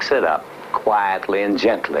picks it up quietly and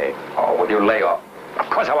gently. Oh, will you lay off? Of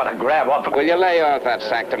course I want to grab off. Will you lay off that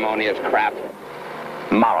sanctimonious crap?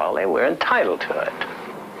 Morally, we're entitled to it.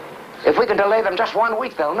 If we can delay them just 1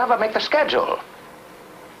 week, they'll never make the schedule.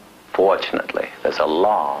 Fortunately, there's a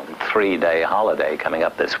long 3-day holiday coming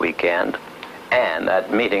up this weekend. And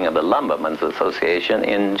that meeting of the Lumbermen's Association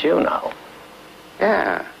in Juneau.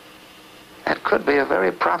 Yeah. That could be a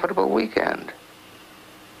very profitable weekend.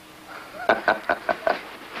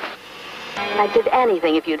 I'd give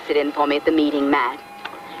anything if you'd sit in for me at the meeting, Matt.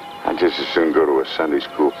 I'd just as soon go to a Sunday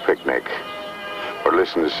school picnic or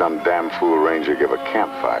listen to some damn fool ranger give a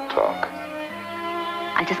campfire talk.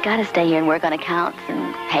 I just gotta stay here and work on accounts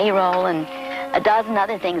and payroll and a dozen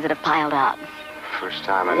other things that have piled up. First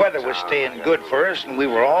time The weather was staying good for us, and we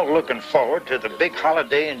were all looking forward to the big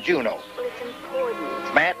holiday in Juneau.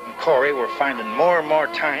 Matt and Corey were finding more and more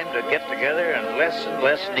time to get together and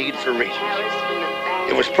less need for reasons.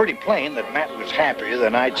 It was pretty plain that Matt was happier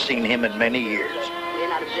than I'd seen him in many years.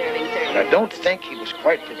 But I don't think he was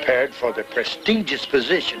quite prepared for the prestigious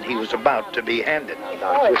position he was about to be handed.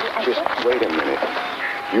 Just wait a minute.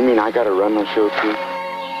 You mean I gotta run the show too?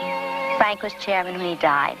 Frank was chairman when he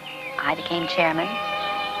died. I became chairman.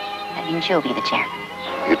 That means you'll be the chairman.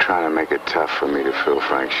 You're trying to make it tough for me to fill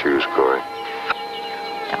Frank's shoes, Corey.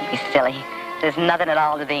 Don't be silly. There's nothing at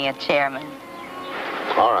all to being a chairman.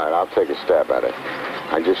 All right, I'll take a stab at it.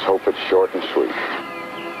 I just hope it's short and sweet.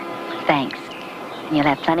 Thanks. And you'll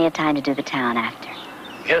have plenty of time to do the town after.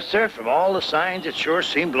 Yes, sir. From all the signs, it sure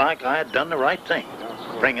seemed like I had done the right thing,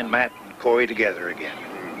 bringing Matt and Corey together again.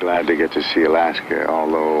 Glad to get to see Alaska,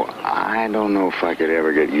 although I don't know if I could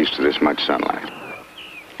ever get used to this much sunlight.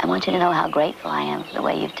 I want you to know how grateful I am for the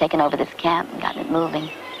way you've taken over this camp and gotten it moving.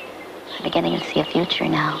 I'm beginning to see a future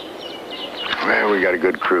now. Well, we got a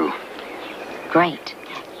good crew. Great.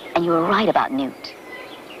 And you were right about Newt.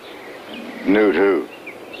 Newt who?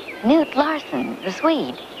 Newt Larson, the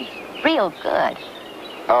Swede. He's real good.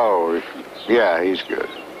 Oh, yeah, he's good.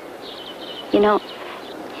 You know,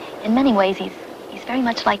 in many ways, he's very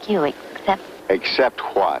much like you, except... Except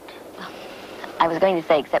what? I was going to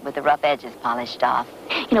say except with the rough edges polished off.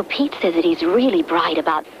 You know, Pete says that he's really bright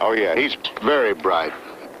about... Oh, yeah, he's very bright.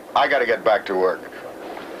 I gotta get back to work.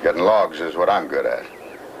 Getting logs is what I'm good at.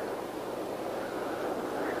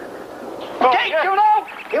 Okay, Juneau,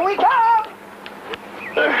 here we come!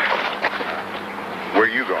 Where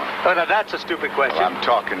you going? Oh, now that's a stupid question. Well, I'm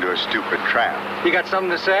talking to a stupid tramp. You got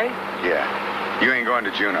something to say? Yeah. You ain't going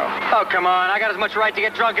to Juneau. Oh, come on. I got as much right to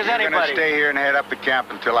get drunk as You're anybody. gonna stay here and head up the camp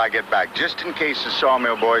until I get back, just in case the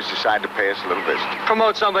Sawmill boys decide to pay us a little visit.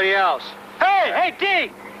 Promote somebody else. Hey,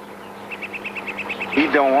 D! He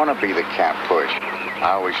don't want to be the camp push.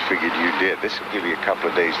 I always figured you did. This will give you a couple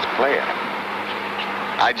of days to play it.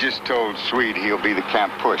 I just told Swede he'll be the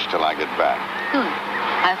camp push till I get back. Good.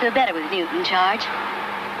 I feel better with Newt in charge.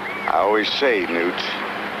 I always say, Newt,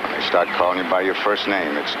 when they start calling you by your first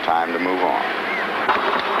name, it's time to move on.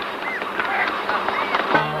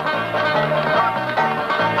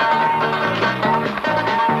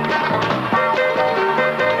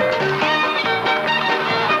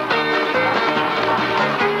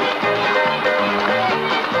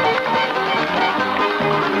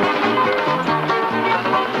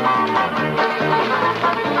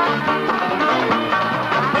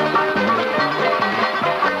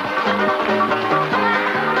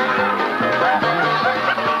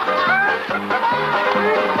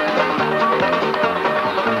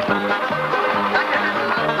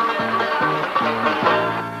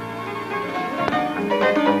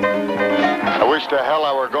 The hell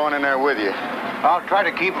I were going in there with you. I'll try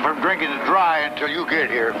to keep him from drinking it dry until you get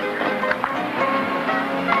here.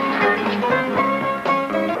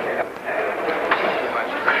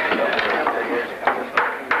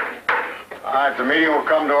 All right, the meeting will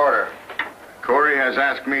come to order. Corey has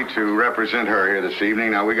asked me to represent her here this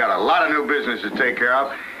evening. Now, we got a lot of new business to take care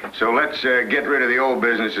of, so let's get rid of the old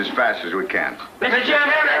business as fast as we can. Mr.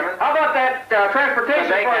 Chairman, how about that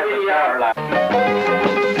transportation for the...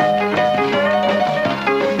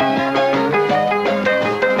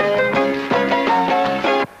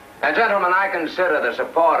 And gentlemen, I consider the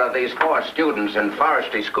support of these 4 students in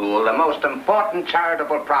forestry school the most important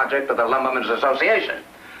charitable project of the Lumbermen's Association.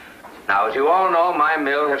 Now, as you all know, my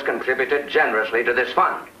mill has contributed generously to this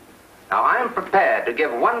fund. Now, I am prepared to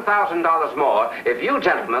give $1,000 more if you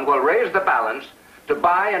gentlemen will raise the balance to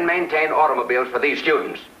buy and maintain automobiles for these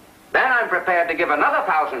students. Then I'm prepared to give another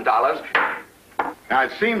 $1,000. Now,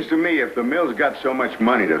 it seems to me if the mill's got so much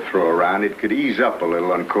money to throw around, it could ease up a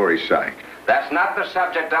little on Corey's side. That's not the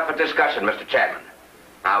subject up for discussion, Mr. Chairman.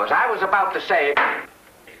 Now, as I was about to say...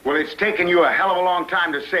 Well, it's taken you a hell of a long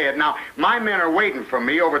time to say it. Now, my men are waiting for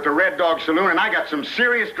me over at the Red Dog Saloon, and I got some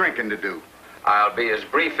serious drinking to do. I'll be as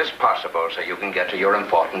brief as possible so you can get to your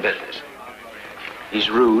important business. He's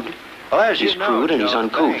rude. Well, as He's you know, crude and Joe, he's the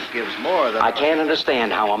uncouth. bank gives more than... I can't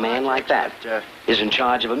understand how a man like that is in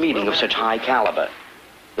charge of a meeting of such high caliber.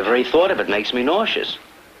 The very thought of it makes me nauseous.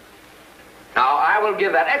 Now, I will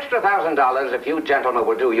give that extra $1,000 if you gentlemen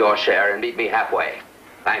will do your share and meet me halfway.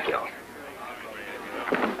 Thank you.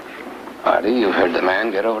 Artie, you've heard the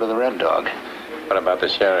man. Get over to the Red Dog. What about the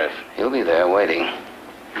sheriff? He'll be there waiting.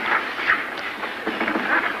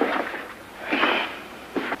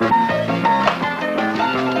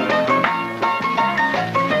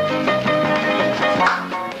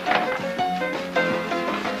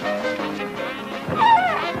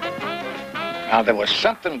 Now, there was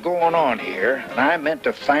something going on here, and I meant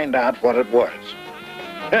to find out what it was.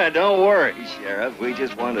 Don't worry, Sheriff. We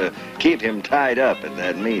just want to keep him tied up at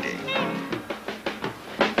that meeting.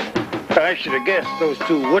 I should have guessed those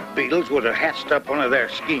two wood beetles would have hatched up one of their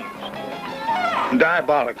schemes.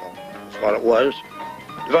 Diabolical, that's what it was.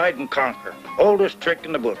 Divide and conquer. Oldest trick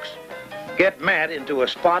in the books. Get Matt into a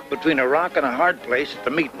spot between a rock and a hard place at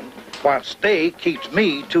the meeting, while Stay keeps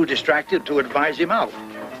me too distracted to advise him out.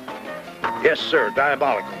 Yes, sir,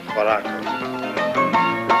 diabolical is what I call it.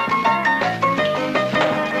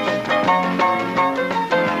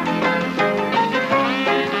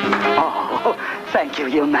 Thank you,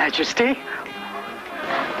 Your Majesty.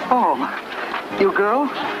 Oh, you girl?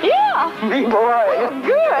 Yeah. Me boy. Oh,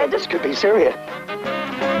 good. This could be serious.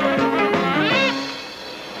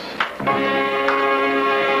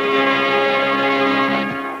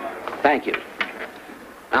 Thank you.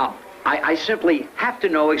 Now, I simply have to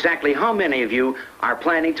know exactly how many of you are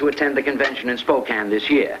planning to attend the convention in Spokane this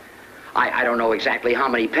year. I don't know exactly how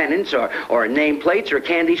many pennants or nameplates or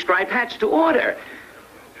candy striped hats to order.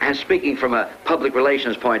 And speaking from a public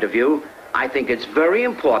relations point of view, I think it's very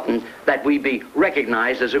important that we be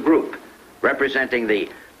recognized as a group, representing the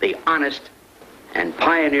honest and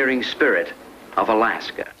pioneering spirit of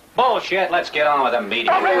Alaska. Bullshit, let's get on with the meeting.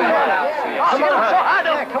 Come on.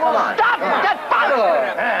 Stop that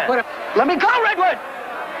box. Let me go, Redwood.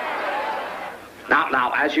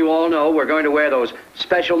 Now, as you all know, we're going to wear those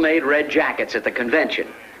special-made red jackets at the convention.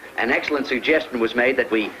 An excellent suggestion was made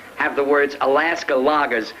that we have the words Alaska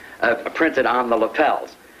Lagers printed on the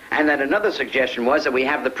lapels. And then another suggestion was that we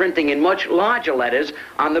have the printing in much larger letters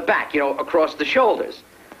on the back, across the shoulders.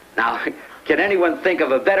 Now, can anyone think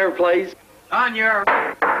of a better place? On your...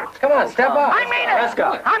 Come on, step up. I mean it. Let's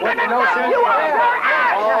go. I'm going to knock you on your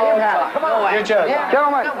ass. Come on. Good job.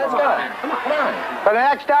 Gentlemen, Let's go. Come on. for the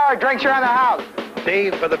next hour, drinks are in the house.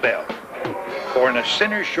 Dave for the bell. For in a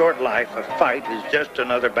sinner's short life, a fight is just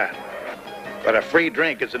another battle. But a free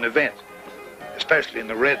drink is an event, especially in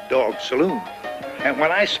the Red Dog Saloon. And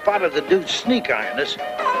when I spotted the dude sneak-eyeing us,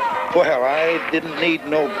 well, I didn't need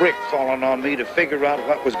no brick falling on me to figure out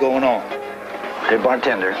what was going on. Hey,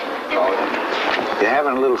 bartender, you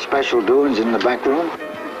having a little special doings in the back room?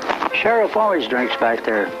 Sheriff always drinks back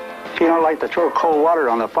there. He don't like to throw cold water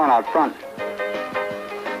on the fun out front.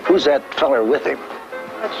 Who's that feller with him?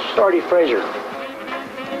 That's Shorty Fraser.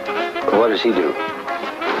 What does he do?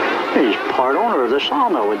 He's part owner of the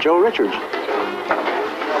sawmill with Joe Richards.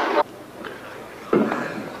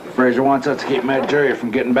 Fraser wants us to keep Mad Jerry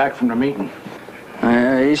from getting back from the meeting.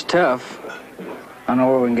 He's tough. I know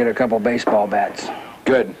where we can get a couple baseball bats.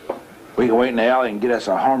 Good. We can wait in the alley and get us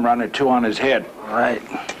a home run or two on his head. Right.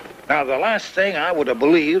 Now, the last thing I would have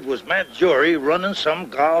believed was Matt Jory running some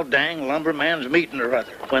gall-dang lumberman's meeting or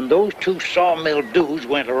other. When those two sawmill dudes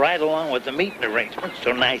went right along with the meeting arrangements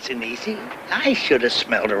so nice and easy, I should have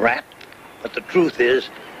smelled a rat. But the truth is,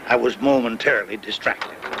 I was momentarily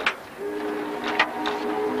distracted.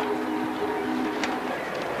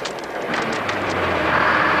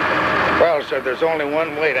 Well, sir, there's only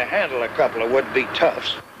one way to handle a couple of would-be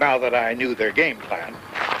toughs, now that I knew their game plan.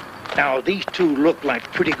 Now, these two looked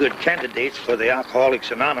like pretty good candidates for the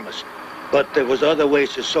Alcoholics Anonymous, but there was other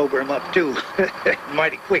ways to sober them up, too.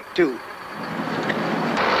 Mighty quick, too.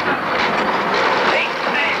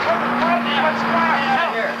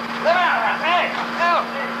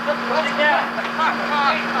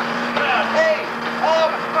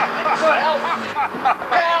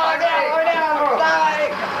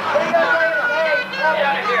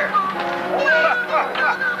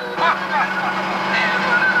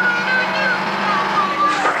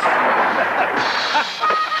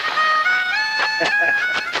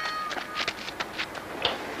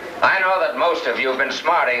 know that most of you have been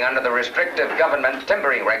smarting under the restrictive government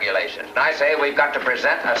timbering regulations. And I say we've got to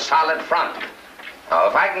present a solid front. Now,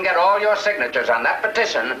 if I can get all your signatures on that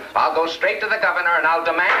petition, I'll go straight to the governor and I'll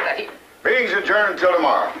demand that he... Meeting's adjourned until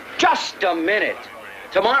tomorrow. Just a minute.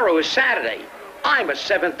 Tomorrow is Saturday. I'm a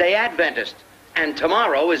Seventh-day Adventist, and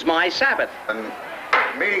tomorrow is my Sabbath. And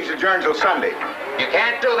meeting's adjourned till Sunday. You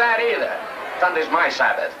can't do that either. Sunday's my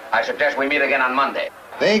Sabbath. I suggest we meet again on Monday.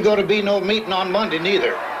 There ain't gonna be no meeting on Monday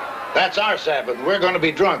neither. That's our Sabbath. We're gonna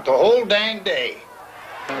be drunk the whole dang day.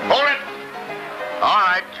 Hold it! All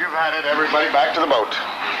right, you've had it. Everybody back to the boat.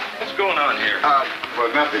 What's going on here?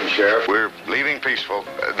 Well, nothing, Sheriff. We're leaving peaceful.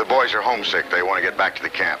 The boys are homesick. They want to get back to the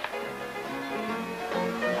camp.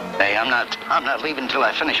 Hey, I'm not leaving till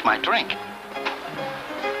I finish my drink.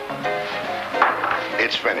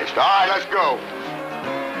 It's finished. All right, let's go.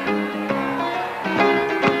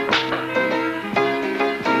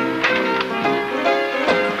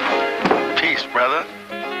 Peace, brother.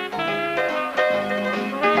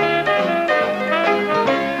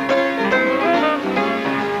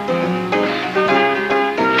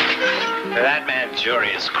 That man jury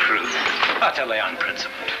is crude, utterly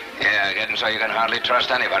unprincipled. Yeah, getting so you can hardly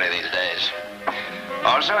trust anybody these days.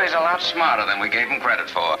 Also, he's a lot smarter than we gave him credit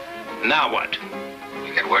for. Now what?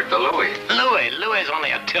 You get word to Louis. Louis's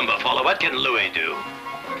only a timber fuller. What can Louis do?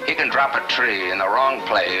 He can drop a tree in the wrong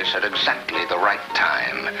place at exactly the right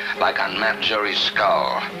time, like on Matt Jury's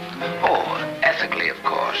skull. Oh, ethically, of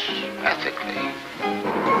course. Ethically.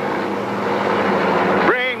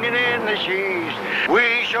 Bringing in the sheaves,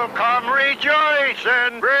 we shall come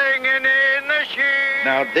rejoicing, bringing in the sheaves.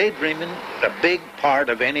 Now, daydreaming is a big part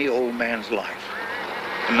of any old man's life,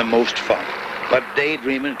 and the most fun. But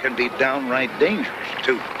daydreaming can be downright dangerous,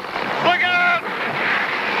 too. Look out!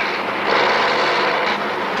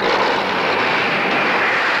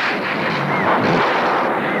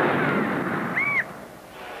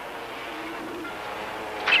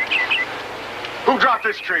 Who dropped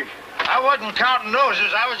this tree? I wasn't counting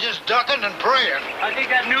noses. I was just ducking and praying. I think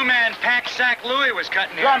that new man, Pack Sack Louis, was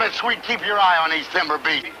cutting here. Damn it, Sweet, keep your eye on these timber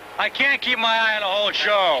beats. I can't keep my eye on the whole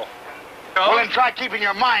show. Well, then try keeping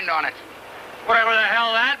your mind on it. Whatever the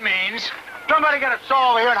hell that means. Somebody get a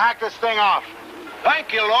saw over here and hack this thing off.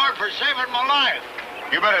 Thank you, Lord, for saving my life.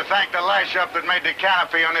 You better thank the lash-up that made the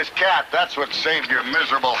canopy on this cat. That's what saved your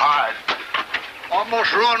miserable hide.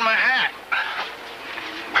 Almost ruined my hat.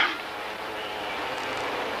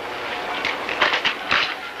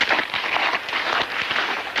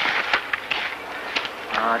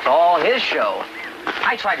 It's all his show.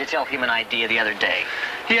 I tried to tell him an idea the other day.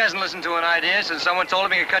 He hasn't listened to an idea since someone told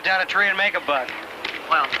him he could cut down a tree and make a buck.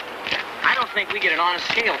 Well, I don't think we get an honest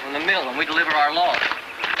scale from the mill when we deliver our logs.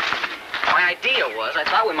 My idea was I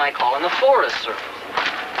thought we might call in the Forest Service.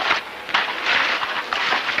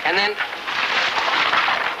 And then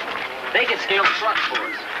they could scale the trucks for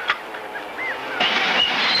us.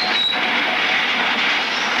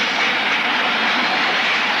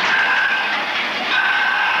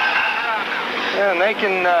 Yeah, and they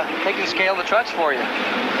can scale the trucks for you.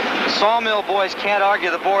 The sawmill boys can't argue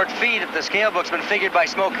the board feet if the scale book's been figured by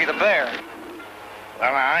Smokey the Bear.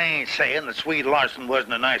 Well, I ain't saying that Swede Larson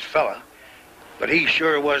wasn't a nice fella, but he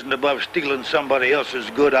sure wasn't above stealing somebody else's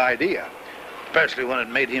good idea, especially when it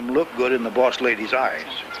made him look good in the boss lady's eyes.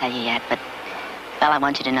 Tell you yet, but, well, I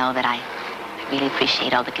want you to know that I really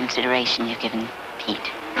appreciate all the consideration you've given Pete.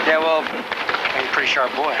 Yeah, well, he's a pretty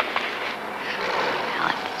sharp boy.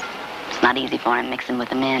 Well, it's not easy for him mixing with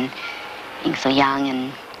the men, being so young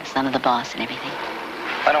and the son of the boss and everything.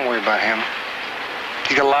 I don't worry about him.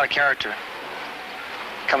 He's got a lot of character.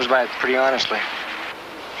 Comes by it pretty honestly.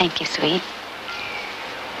 Thank you, sweet.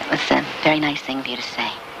 It was a very nice thing for you to say.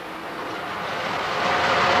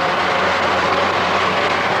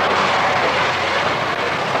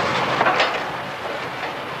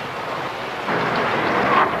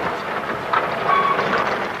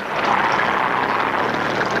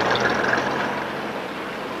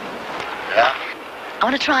 Yeah? I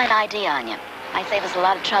want to try an idea on you. Might save us a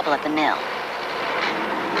lot of trouble at the mill.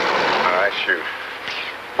 All right, shoot.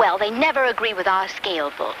 Well, they never agree with our scale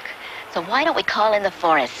book. So why don't we call in the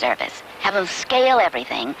Forest Service? Have them scale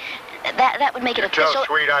everything. That would make it official. Tell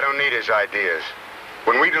Sweet I don't need his ideas.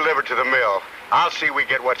 When we deliver to the mill, I'll see we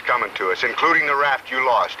get what's coming to us, including the raft you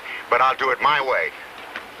lost. But I'll do it my way.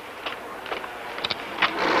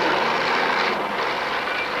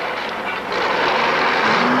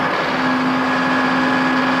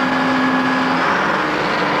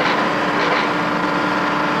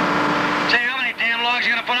 Say, how many damn logs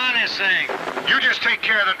you gonna put on this thing? You just take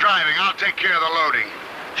care of the driving. I'll take care of the loading.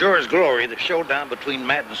 Sure as glory, the showdown between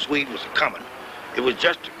Matt and Swede was coming. It was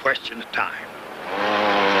just a question of time.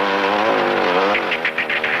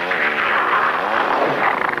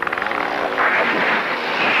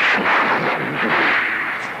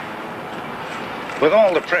 With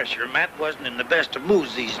all the pressure, Matt wasn't in the best of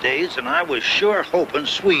moods these days, and I was sure hoping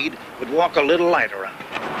Swede would walk a little lighter on him.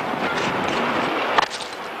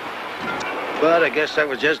 But I guess that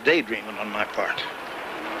was just daydreaming on my part.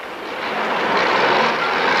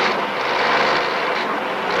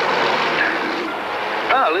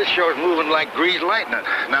 Well, this shore's moving like greased lightning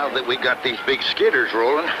now that we got these big skidders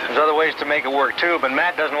rolling. There's other ways to make it work, too, but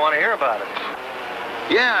Matt doesn't want to hear about it.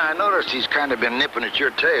 Yeah, I noticed he's kind of been nipping at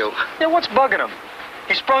your tail. Yeah, what's bugging him?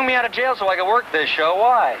 He sprung me out of jail so I could work this show.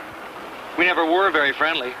 Why? We never were very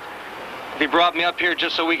friendly. If he brought me up here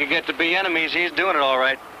just so we could get to be enemies, he's doing it all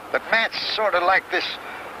right. But Matt's sort of like this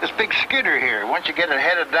big skidder here. Once you get it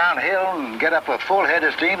headed downhill and get up a full head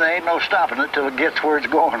of steam, there ain't no stopping it till it gets where it's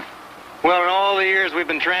going. Well, in all the years we've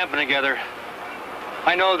been tramping together,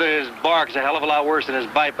 I know that his bark's a hell of a lot worse than his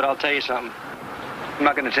bite, but I'll tell you something. I'm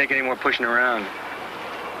not going to take any more pushing around.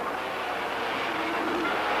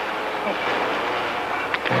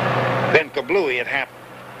 Then kablooey it happened.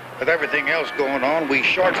 With everything else going on, we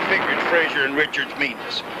short-figured Fraser and Richard's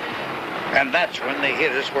meanness. And that's when they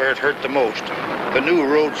hit us where it hurt the most. The new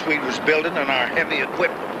road Swede was building and our heavy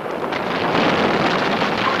equipment.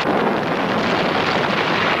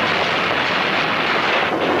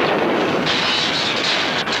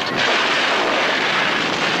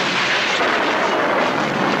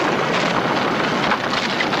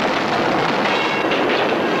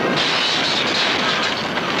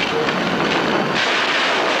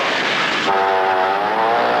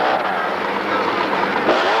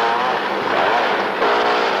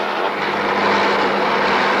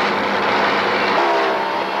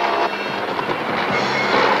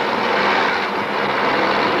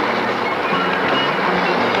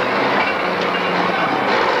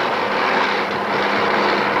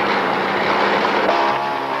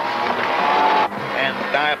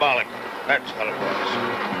 That's what it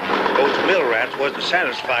was. Those mill rats wasn't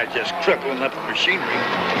satisfied just crippling up the machinery.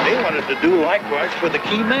 They wanted to do likewise for the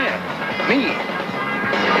key man, me.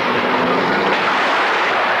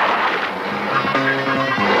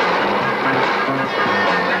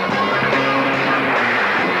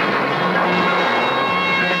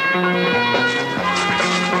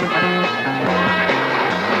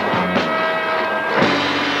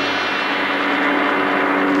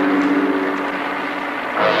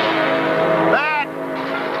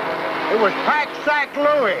 It was Pack Sack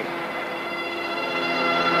Louie.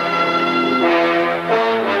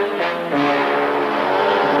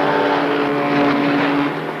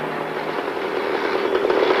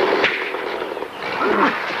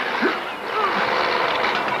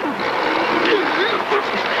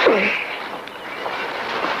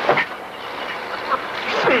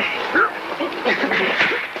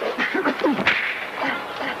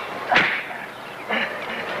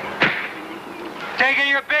 Taking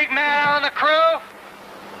your big man out on the crew?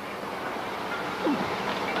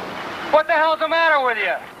 What the hell's the matter with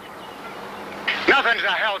you? Nothing's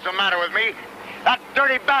the hell's the matter with me. That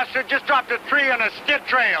dirty bastard just dropped a tree on a skid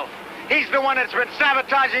trail. He's the one that's been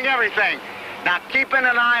sabotaging everything. Now, keeping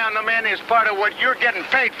an eye on the men is part of what you're getting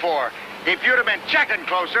paid for. If you'd have been checking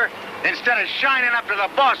closer, instead of shining up to the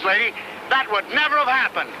boss lady, that would never have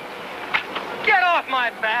happened. Get off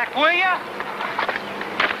my back, will ya?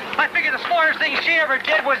 I figured the smartest thing she ever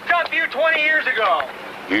did was dump you 20 years ago.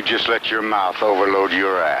 You just let your mouth overload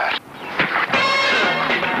your ass.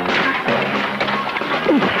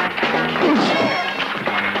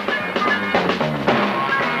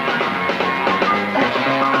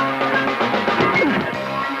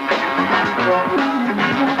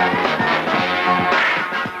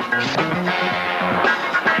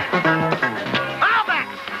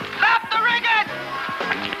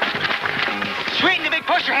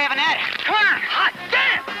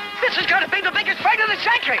 This is going to be the biggest fight of the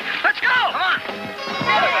century. Let's go. Come on.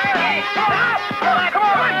 Hey, come on. Come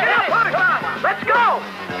on. Get up. Come on. Let's go.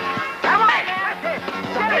 Come on. Get in.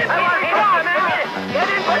 Come on, man. Get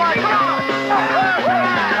in. Come on. Come on.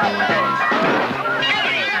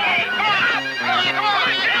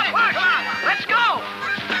 Let's go.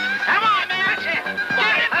 Come on, man. That's it.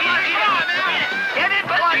 Get in. Come on, man. Get in.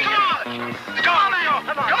 Come on. Come on, man.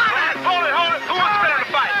 Come on, man. Hold it. Who wants better to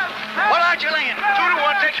fight? What are you laying?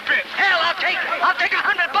 2-1, take your pick. Hell, I'll take $100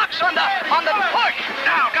 on the push.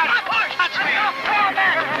 Now, got it. Push. That's me.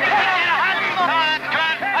 Come on.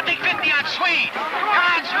 I'll take 50 on Swede. Come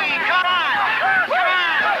on, Swede. Come on. Come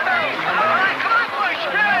on. Come on, push.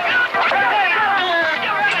 Get up.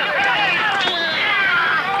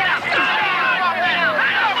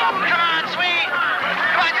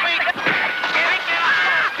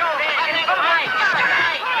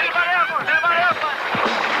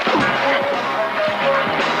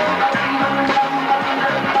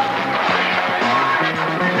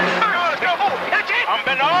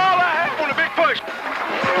 spend all I have on a big push.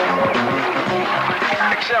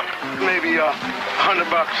 Except maybe $100.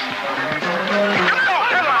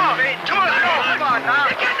 Come on, man. Come on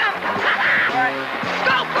now.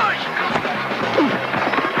 Go push.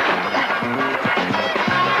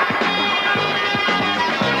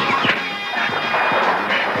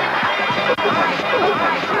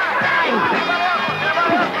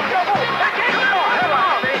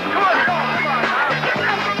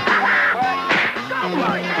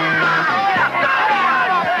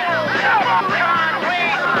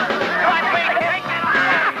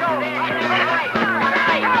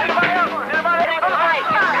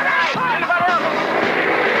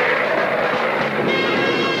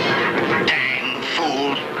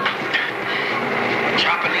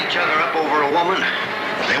 Woman,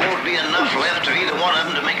 there won't be enough left of either one of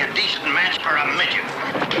them to make a decent match for a midget.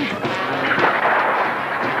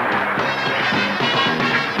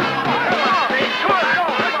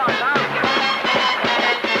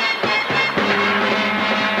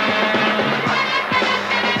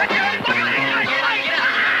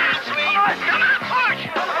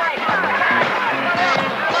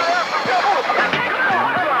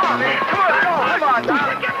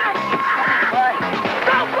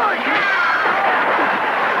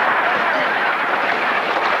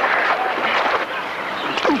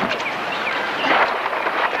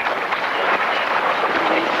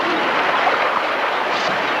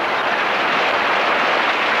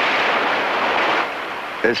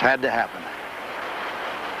 This had to happen.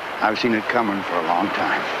 I've seen it coming for a long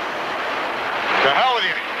time. To hell with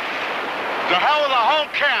you. To hell with the whole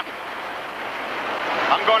camp.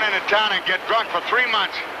 I'm going into town and get drunk for 3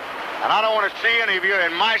 months. And I don't want to see any of you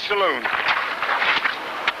in my saloon.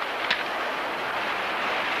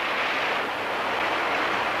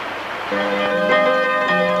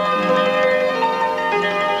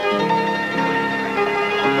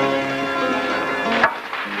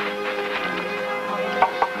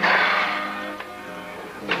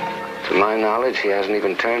 To my knowledge, he hasn't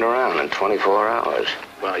even turned around in 24 hours.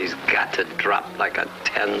 Well, he's got to drop like a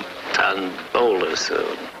 10-ton boulder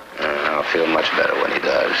soon. I'll feel much better when he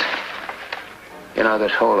does. You know,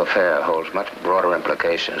 this whole affair holds much broader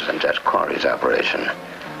implications than just Corey's operation.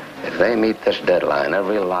 If they meet this deadline,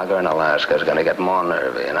 every logger in Alaska is going to get more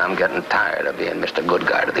nervy, and I'm getting tired of being Mr. Good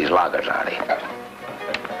Guy to these loggers, Artie.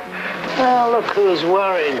 Well, look who's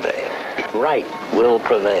worried, babe. Right will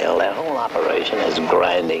prevail. That whole operation is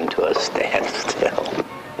grinding to a standstill.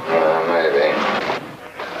 Maybe.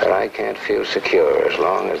 But I can't feel secure as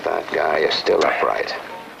long as that guy is still upright.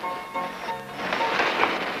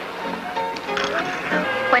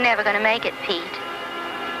 We're never going to make it, Pete.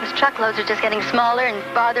 Those truckloads are just getting smaller and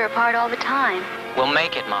farther apart all the time. We'll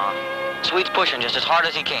make it, Mom. Sweet's pushing just as hard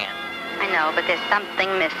as he can. I know, but there's something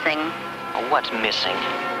missing. Oh, what's missing?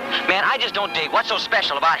 Man, I just don't dig. What's so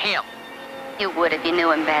special about him? You would if you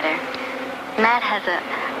knew him better. Matt has a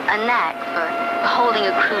knack for holding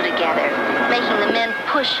a crew together, making the men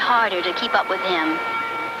push harder to keep up with him.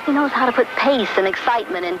 He knows how to put pace and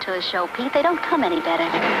excitement into a show, Pete. They don't come any better.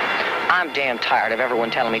 I'm damn tired of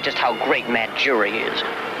everyone telling me just how great Matt Jury is.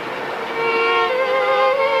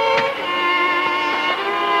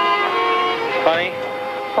 Funny?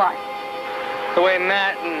 What? The way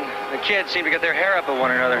Matt and the kids seem to get their hair up at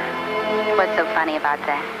one another. What's so funny about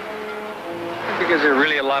that? Because they're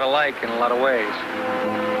really a lot alike in a lot of ways.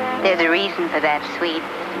 There's a reason for that, Sweet.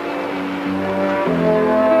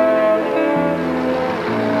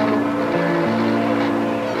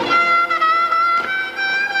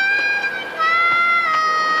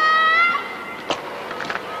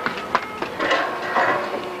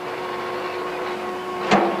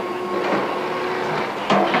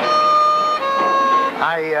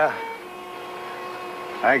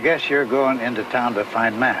 I guess you're going into town to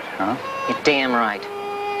find Matt, huh? You're damn right.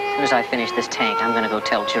 As soon as I finish this tank, I'm going to go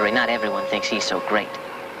tell Jury not everyone thinks he's so great.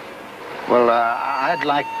 Well, I'd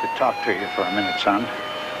like to talk to you for a minute, son.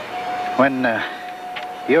 When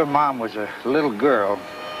your mom was a little girl,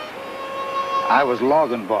 I was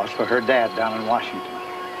logging boss for her dad down in Washington.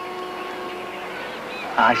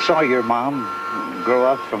 I saw your mom grow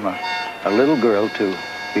up from a little girl to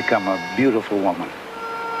become a beautiful woman.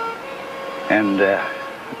 And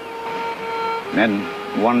then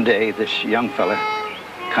one day, this young fella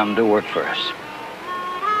come to work for us.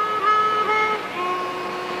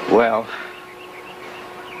 Well,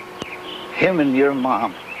 him and your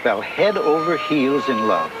mom fell head over heels in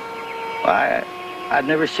love. I'd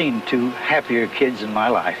never seen two happier kids in my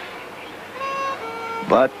life.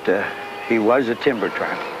 But he was a timber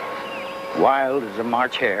tramp, wild as a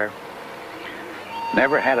March hare,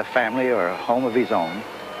 never had a family or a home of his own.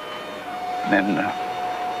 Then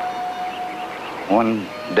One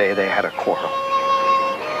day they had a quarrel.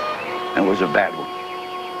 It was a bad one.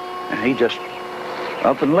 And he just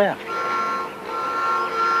up and left.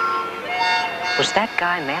 Was that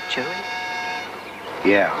guy Matt Jury?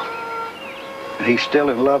 Yeah. And he's still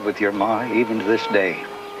in love with your ma, even to this day.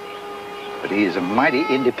 But he is a mighty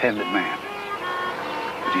independent man.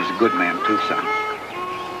 But he's a good man, too, son.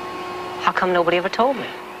 How come nobody ever told me?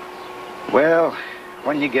 Well,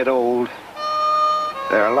 when you get old,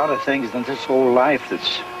 there are a lot of things in this whole life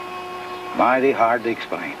that's mighty hard to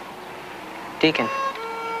explain. Deacon,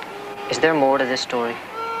 is there more to this story?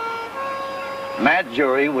 Matt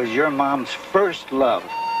Jury was your mom's first love,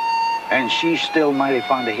 and she's still mighty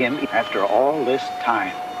fond of him after all this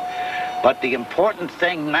time. But the important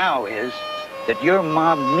thing now is that your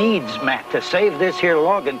mom needs Matt to save this here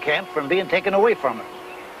logging camp from being taken away from her.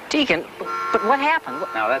 Deacon, but what happened?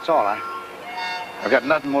 Now, that's all. I've got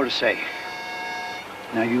nothing more to say.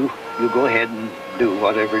 Now, you go ahead and do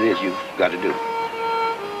whatever it is you've got to do.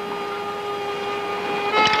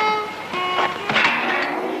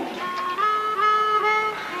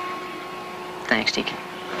 Thanks, Deacon.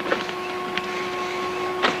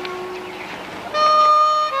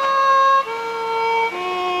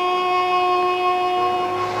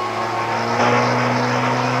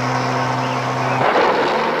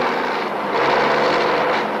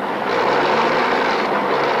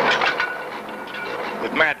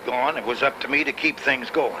 With Matt gone, it was up to me to keep things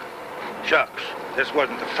going. Shucks, this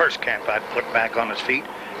wasn't the first camp I'd put back on its feet,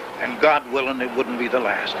 and God willing, it wouldn't be the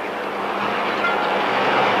last either.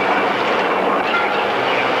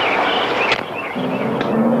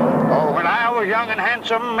 Oh, when I was young and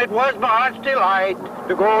handsome, it was my heart's delight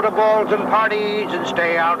to go to balls and parties and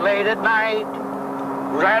stay out late at night.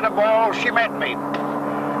 It was at a ball she met me.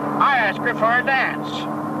 I asked her for a dance.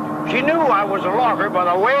 She knew I was a logger by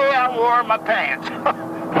the way I wore my pants.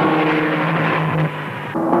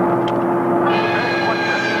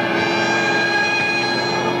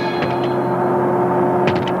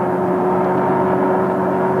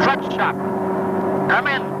 Truck shop. Come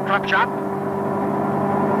in, truck shop.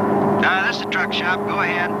 This is the truck shop. Go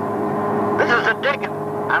ahead. This is the Deacon.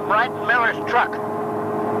 I'm riding Miller's truck.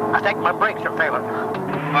 I think my brakes are failing.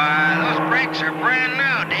 Why, those brakes are brand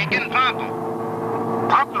new, Deacon. Pump them.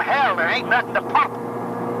 Pump 'em hell, there ain't nothing to pump.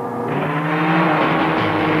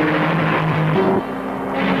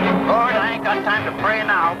 Lord, I ain't got time to pray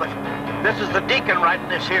now, but this is the Deacon riding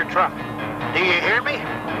this here truck. Do you hear me?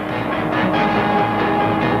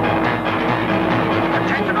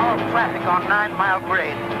 Attention all traffic on 9 Mile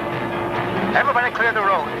Grade. Everybody clear the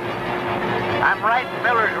road. I'm riding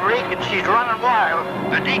Miller's rig and she's running wild.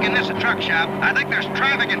 Deacon, this is a truck shop. I think there's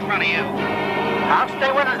traffic in front of you. I'll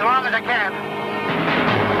stay with her as long as I can.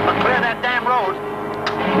 But clear that damn road.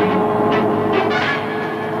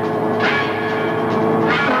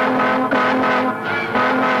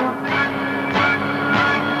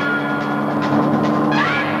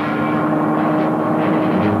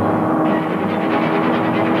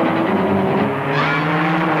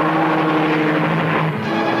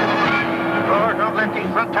 Lord, don't let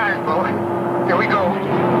these front tires go. Here we go.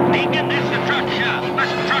 Deacon, this is a truck shop.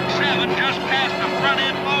 This is truck 7 just past the front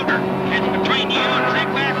end loader. It's between you and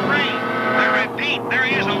Zigback Freight. I repeat, there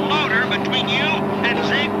is a loader between you and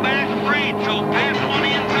Zigback Freight, so pass on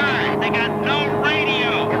inside. They got no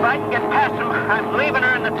radio. If I can get past them, I'm leaving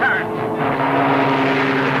her in the turn.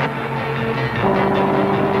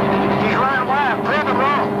 She's running wild. Clear the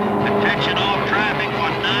road. Attention all traffic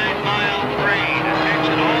on 9 Mile Grade.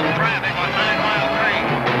 Attention all traffic on 9 Mile Grade.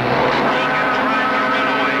 Deacon's riding the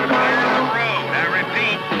runaway. Clear the road. I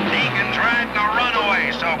repeat, Deacon's riding the runaway,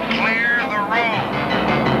 so clear the road.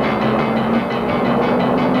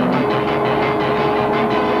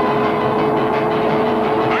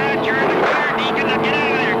 All right, you're in the clear, Deacon. Now get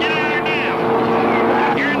out of there. Get out of there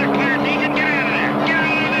now. You're in the clear, Deacon. Get out of there. Get out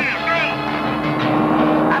of there now. Go.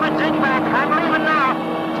 I'm at Zigback. I'm leaving now.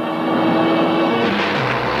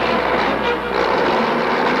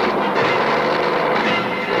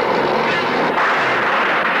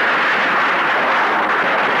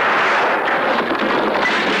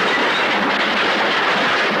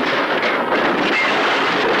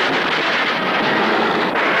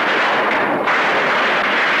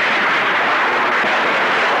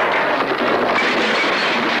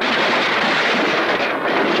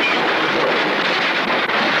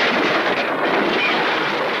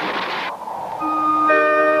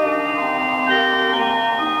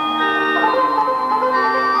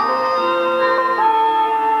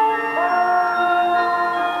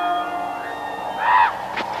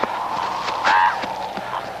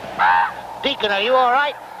 Deacon, are you all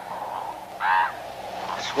right?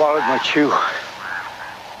 Swallowed my chew.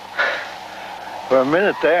 For a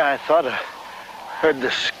minute there, I thought I heard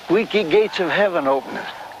the squeaky gates of heaven opening.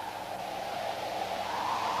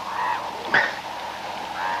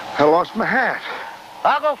 I lost my hat.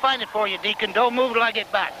 I'll go find it for you, Deacon. Don't move till I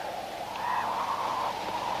get back.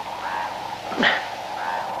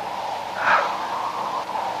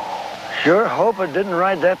 Sure hope I didn't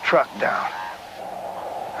ride that truck down.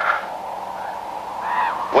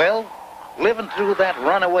 Well, living through that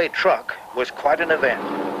runaway truck was quite an event.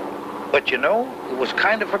 But you know, it was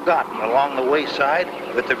kind of forgotten along the wayside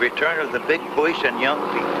with the return of the big push and young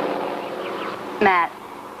Pete. Matt,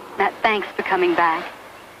 thanks for coming back.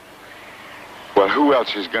 Well, who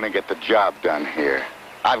else is going to get the job done here?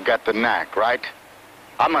 I've got the knack, right?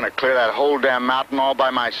 I'm going to clear that whole damn mountain all by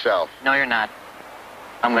myself. No, you're not.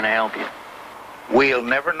 I'm going to help you. We'll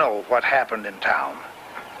never know what happened in town,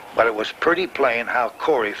 but it was pretty plain how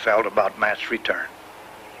Corey felt about Matt's return.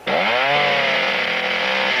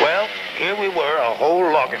 Well, here we were, a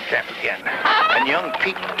whole logging camp again, and young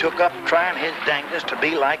Pete took up trying his dangest to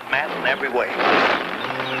be like Matt in every way.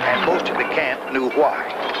 And most of the camp knew why.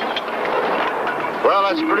 Well,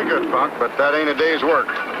 that's pretty good, Punk, but that ain't a day's work.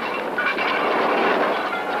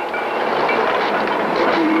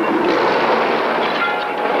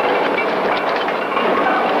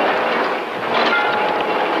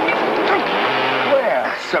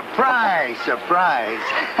 Well, surprise, surprise.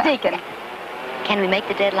 Deacon, can we make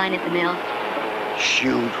the deadline at the mill?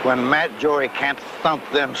 Shoot, when Matt Jory can't thump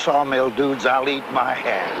them sawmill dudes, I'll eat my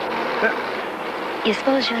hat. You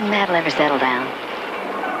suppose you and Matt will ever settle down?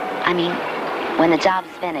 I mean, when the job's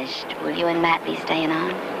finished, will you and Matt be staying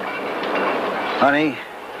on? Honey,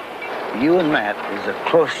 you and Matt is the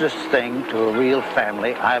closest thing to a real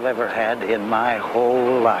family I've ever had in my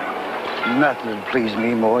whole life. Nothing would please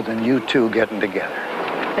me more than you two getting together.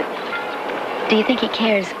 But do you think he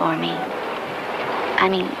cares for me? I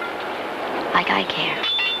mean, like I care.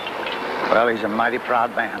 Well, he's a mighty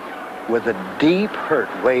proud man with a deep hurt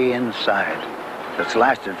way inside that's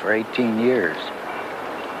lasted for 18 years.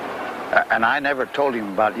 And I never told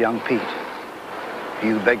him about young Pete.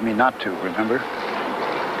 You begged me not to, remember?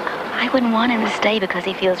 I wouldn't want him to stay because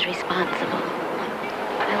he feels responsible.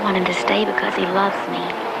 I want him to stay because he loves me.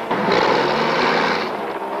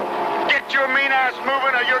 Get your mean ass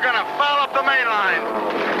moving or you're gonna foul up the main line.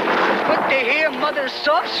 Good to hear Mother's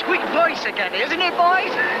soft, sweet voice again, isn't it,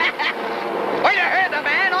 boys? Well, you heard the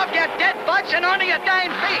man, off your dead butts and onto your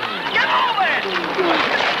dang feet. Get moving!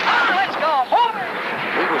 Oh, let's go, moving!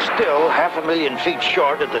 We were still 500,000 feet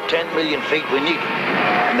short of the 10 million feet we needed.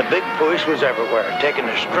 And the big push was everywhere, taking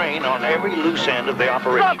a strain on every loose end of the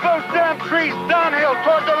operation. Drop those damn trees downhill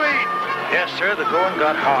toward the lead. Yes, sir, the going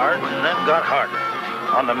got hard and then got harder.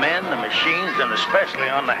 On the men, the machines, and especially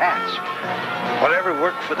on the hats. Whatever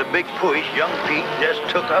worked for the big push, young Pete just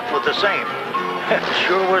took up with the same. It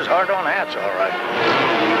sure was hard on hats, all right.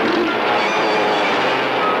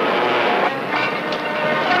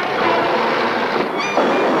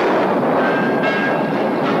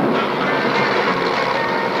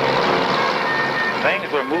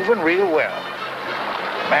 Things were moving real well.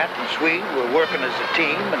 Matt and Swede were working as a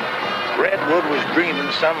team, and Redwood was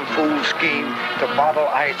dreaming some fool scheme to bottle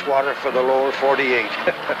ice water for the lower 48.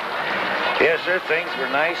 Yes, sir, things were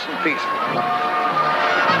nice and peaceful.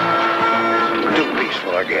 Too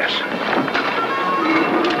peaceful, I guess.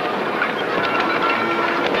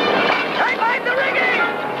 Hey, mind the rigging!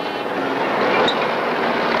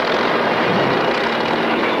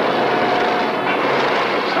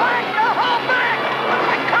 Slack the whole back!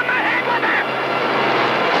 And come ahead with him!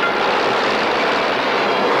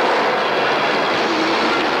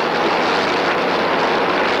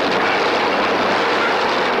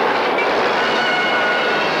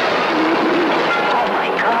 Oh, my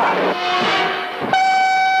God!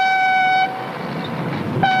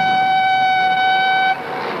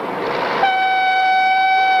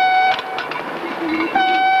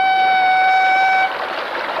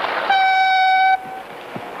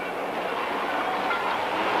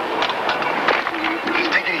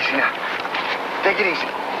 Take it easy now. Take it easy.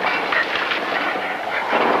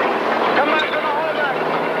 Come on, come on, hold it back.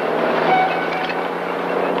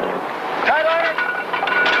 Tight on it.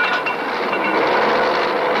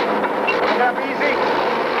 Look up, easy.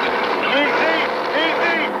 Easy,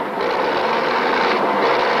 easy.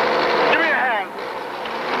 Give me a hand.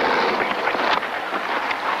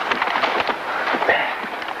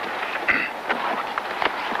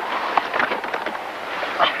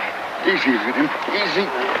 Easy with him. Easy.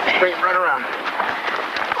 Straight right around.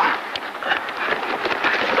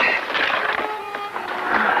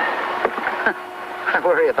 I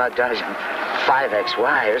worry about dodging 5X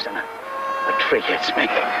wires and a the tree hits me.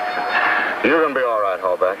 You're gonna be all right,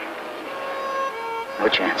 Hallback. No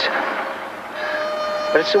chance.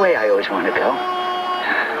 But it's the way I always want to go.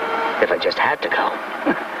 If I just had to go.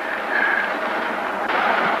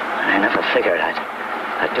 I never figured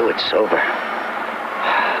I'd do it sober.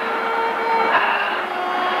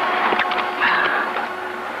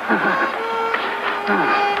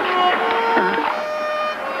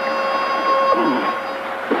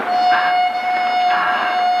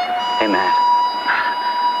 Hey, Matt.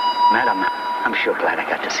 Matt, I'm sure glad I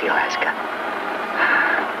got to see Alaska.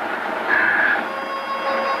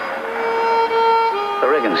 The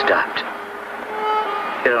rigging stopped.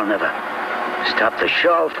 It'll never stop the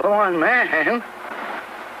show for one man.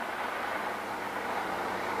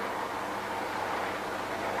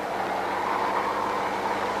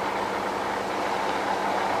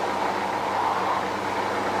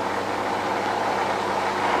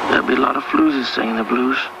 There'll be a lot of flues singing the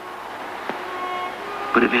blues.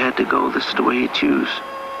 But if he had to go, this is the way he'd choose.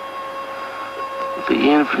 With a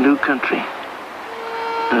yen for new country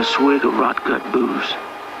and a swig of rot gut booze.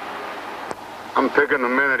 I'm picking the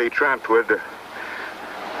men that he tramped with to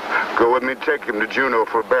go with me, take him to Juneau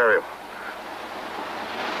for burial.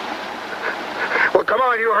 Well, come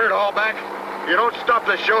on, you heard, Hallback. You don't stop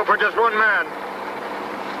the show for just one man.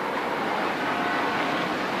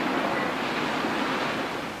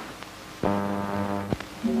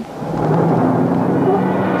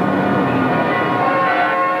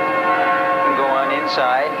 Go on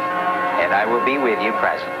inside, and I will be with you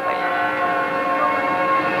presently.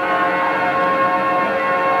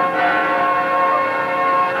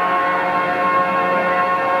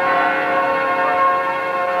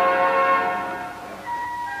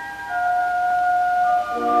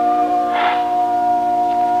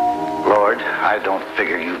 I don't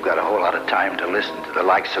figure you've got a whole lot of time to listen to the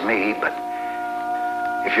likes of me, but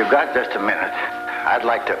if you've got just a minute, I'd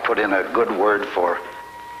like to put in a good word for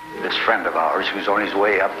this friend of ours who's on his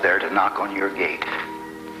way up there to knock on your gate.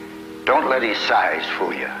 Don't let his size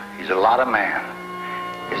fool you. He's a lot of man.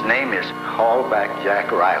 His name is Hallback Jack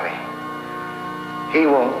Riley. He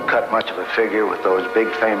won't cut much of a figure with those big,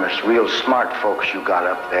 famous, real smart folks you got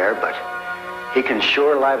up there, but he can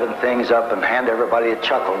sure liven things up and hand everybody a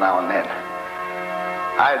chuckle now and then.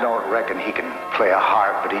 I don't reckon he can play a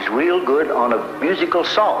harp, but he's real good on a musical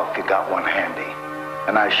saw if you got one handy.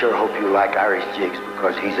 And I sure hope you like Irish jigs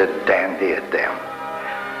because he's a dandy at them.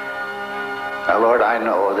 Now, Lord, I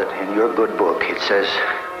know that in your good book it says,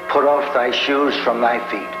 "Put off thy shoes from thy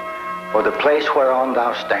feet, for the place whereon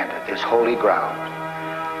thou standest is holy ground."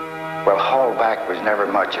 Well, Hallback was never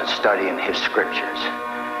much at studying his scriptures.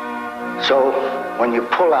 So when you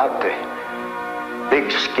pull out the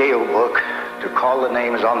big scale book to call the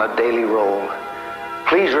names on the daily roll,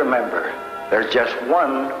 please remember there's just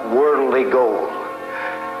one worldly goal.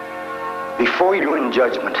 Before you in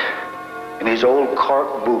judgment, in his old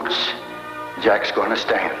cork boots, Jack's gonna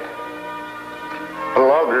stand. A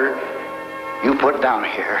logger you put down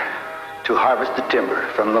here to harvest the timber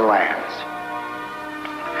from the lands.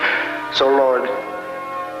 So, Lord,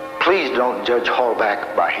 please don't judge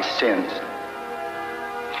Hallback by his sins,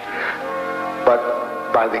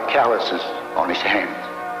 but by the calluses on his hands.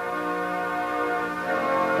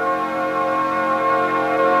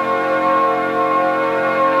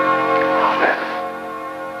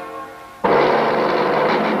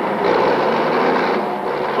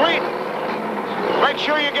 Sweet! Make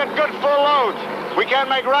sure you get good full loads. We can't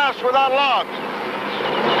make rafts without logs.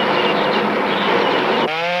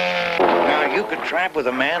 Now, you could tramp with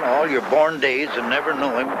a man all your born days and never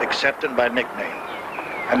know him excepting by nickname.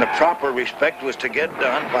 And the proper respect was to get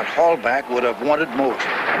done what Hallback would have wanted most,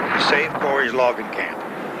 to save Corey's logging camp.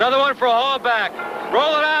 Another one for Hallback.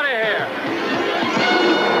 Roll it out of here.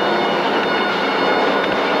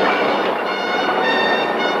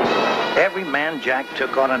 Every man Jack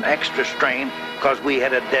took on an extra strain because we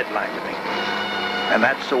had a deadline to meet. And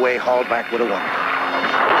that's the way Hallback would have wanted it.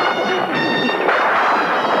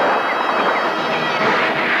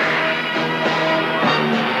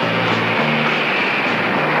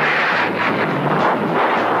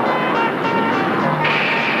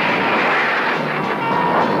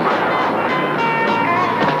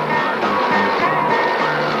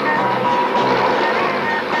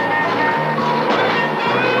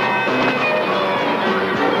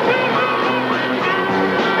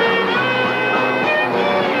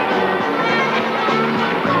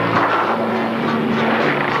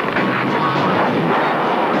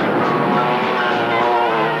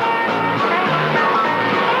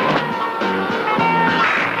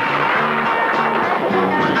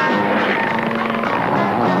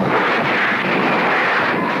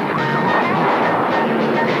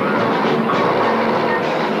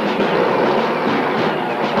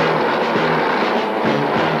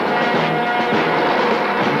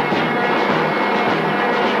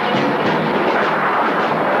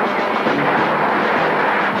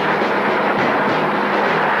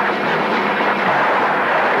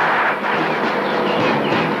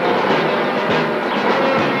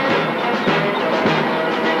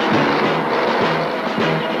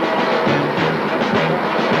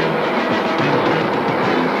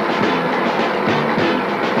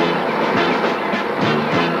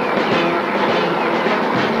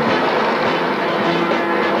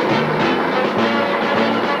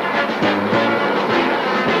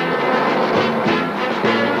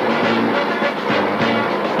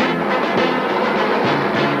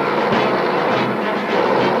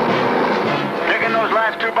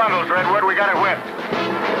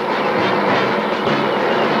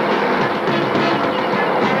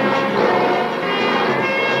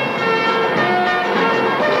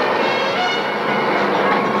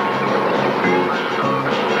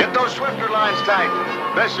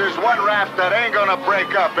 Boss, there's one raft that ain't gonna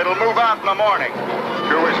break up. It'll move out in the morning.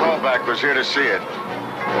 Sure wish Hallback was here to see it.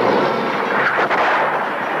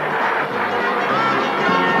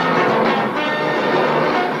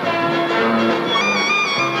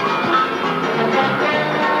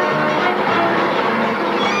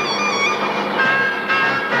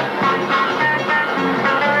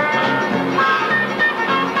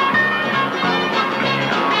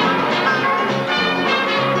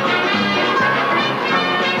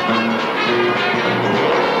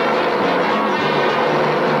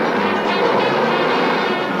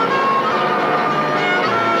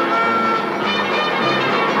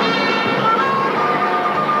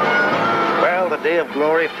 The day of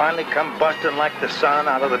glory finally come busting like the sun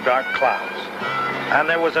out of the dark clouds. And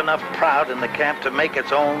there was enough proud in the camp to make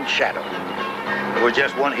its own shadow. There was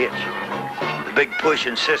just one hitch. The big push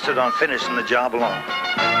insisted on finishing the job alone.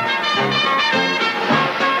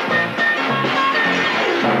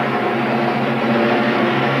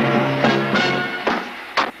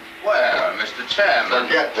 Well, Mr. Chairman.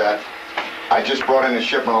 Forget that. I just brought in a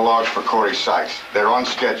shipment of logs for Corey's sites. They're on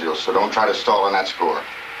schedule, so don't try to stall on that score.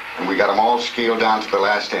 And we got them all scaled down to the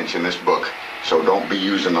last inch in this book, so don't be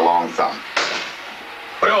using the long thumb.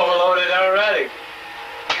 We're overloaded already.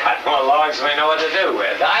 Got more logs than we know what to do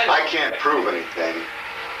with. I can't prove anything,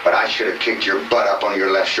 but I should have kicked your butt up on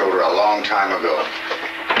your left shoulder a long time ago.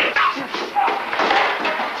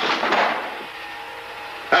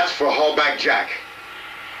 That's for Hallback Jack.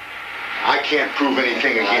 I can't prove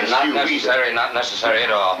anything against you either. Not necessary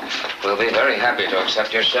at all. We'll be very happy to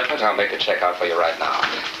accept your shipment. I'll make a check out for you right now.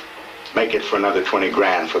 Make it for another 20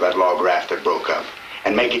 grand for that log raft that broke up.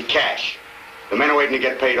 And make it cash. The men are waiting to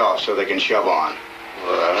get paid off so they can shove on.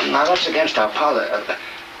 Well, now that's against our policy.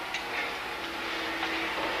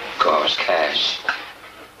 Of course, cash.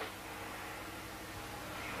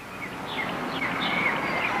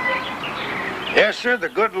 Yes, sir, the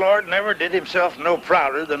good Lord never did himself no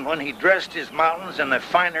prouder than when he dressed his mountains in the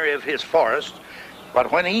finery of his forest.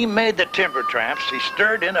 But when he made the Timber Tramps, he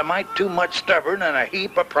stirred in a mite too much stubborn and a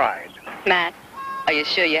heap of pride. Matt, are you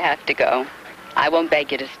sure you have to go? I won't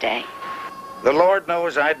beg you to stay. The Lord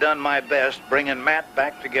knows I done my best bringing Matt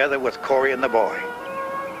back together with Corey and the boy.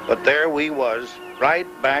 But there we was, right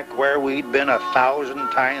back where we'd been 1,000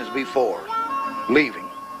 times before, leaving,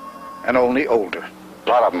 and only older. A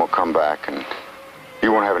lot of them will come back, and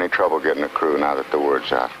you won't have any trouble getting a crew now that the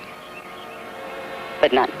word's out.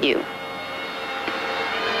 But not you.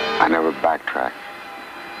 I never backtrack.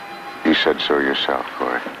 You said so yourself,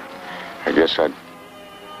 Corey. I guess I'd...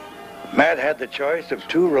 Matt had the choice of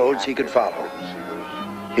two roads he could follow.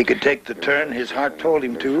 He could take the turn his heart told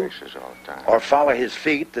him to, or follow his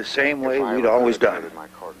feet the same way we'd always done.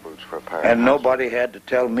 And nobody had to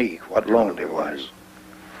tell me what lonely was.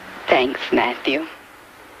 Thanks, Matthew.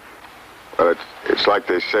 Well, it's like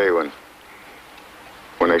they say when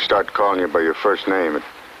they start calling you by your first name,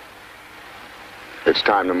 it's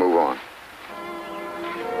time to move on.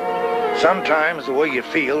 Sometimes the way you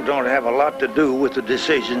feel don't have a lot to do with the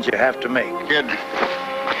decisions you have to make. Kid,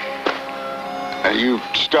 you've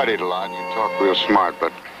studied a lot and you talk real smart,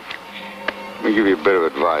 but let me give you a bit of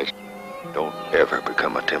advice. Don't ever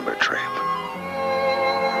become a timber tramp.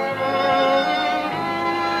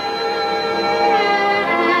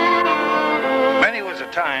 Many was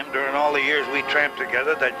a time during all the years we tramped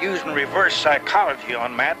together that using reverse psychology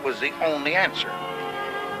on Matt was the only answer.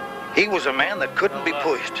 He was a man that couldn't be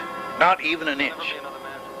pushed, not even an inch.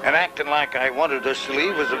 And acting like I wanted us to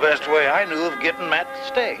leave was the best way I knew of getting Matt to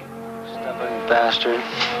stay. Stubborn bastard.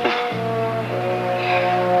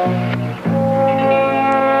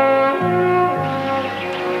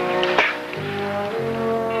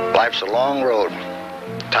 Life's a long road.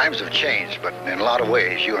 Times have changed, but in a lot of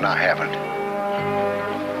ways, you and I haven't.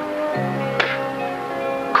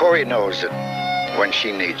 Corey knows that when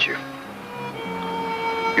she needs you,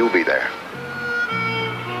 you'll be there.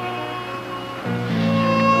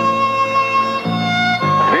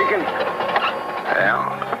 Deacon?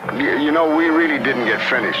 Yeah? You know, we really didn't get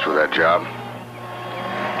finished with that job.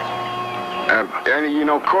 And you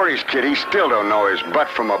know, Corey's kid, he still don't know his butt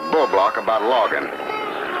from a bull block about logging.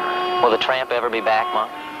 Will the tramp ever be back, Mom?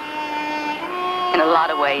 In a lot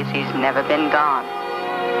of ways, he's never been gone.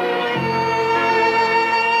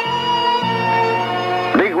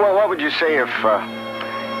 Big, well, what would you say if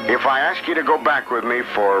I asked you to go back with me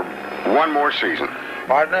for one more season?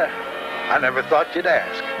 Partner, I never thought you'd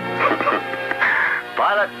ask.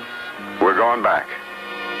 Pilot, we're going back.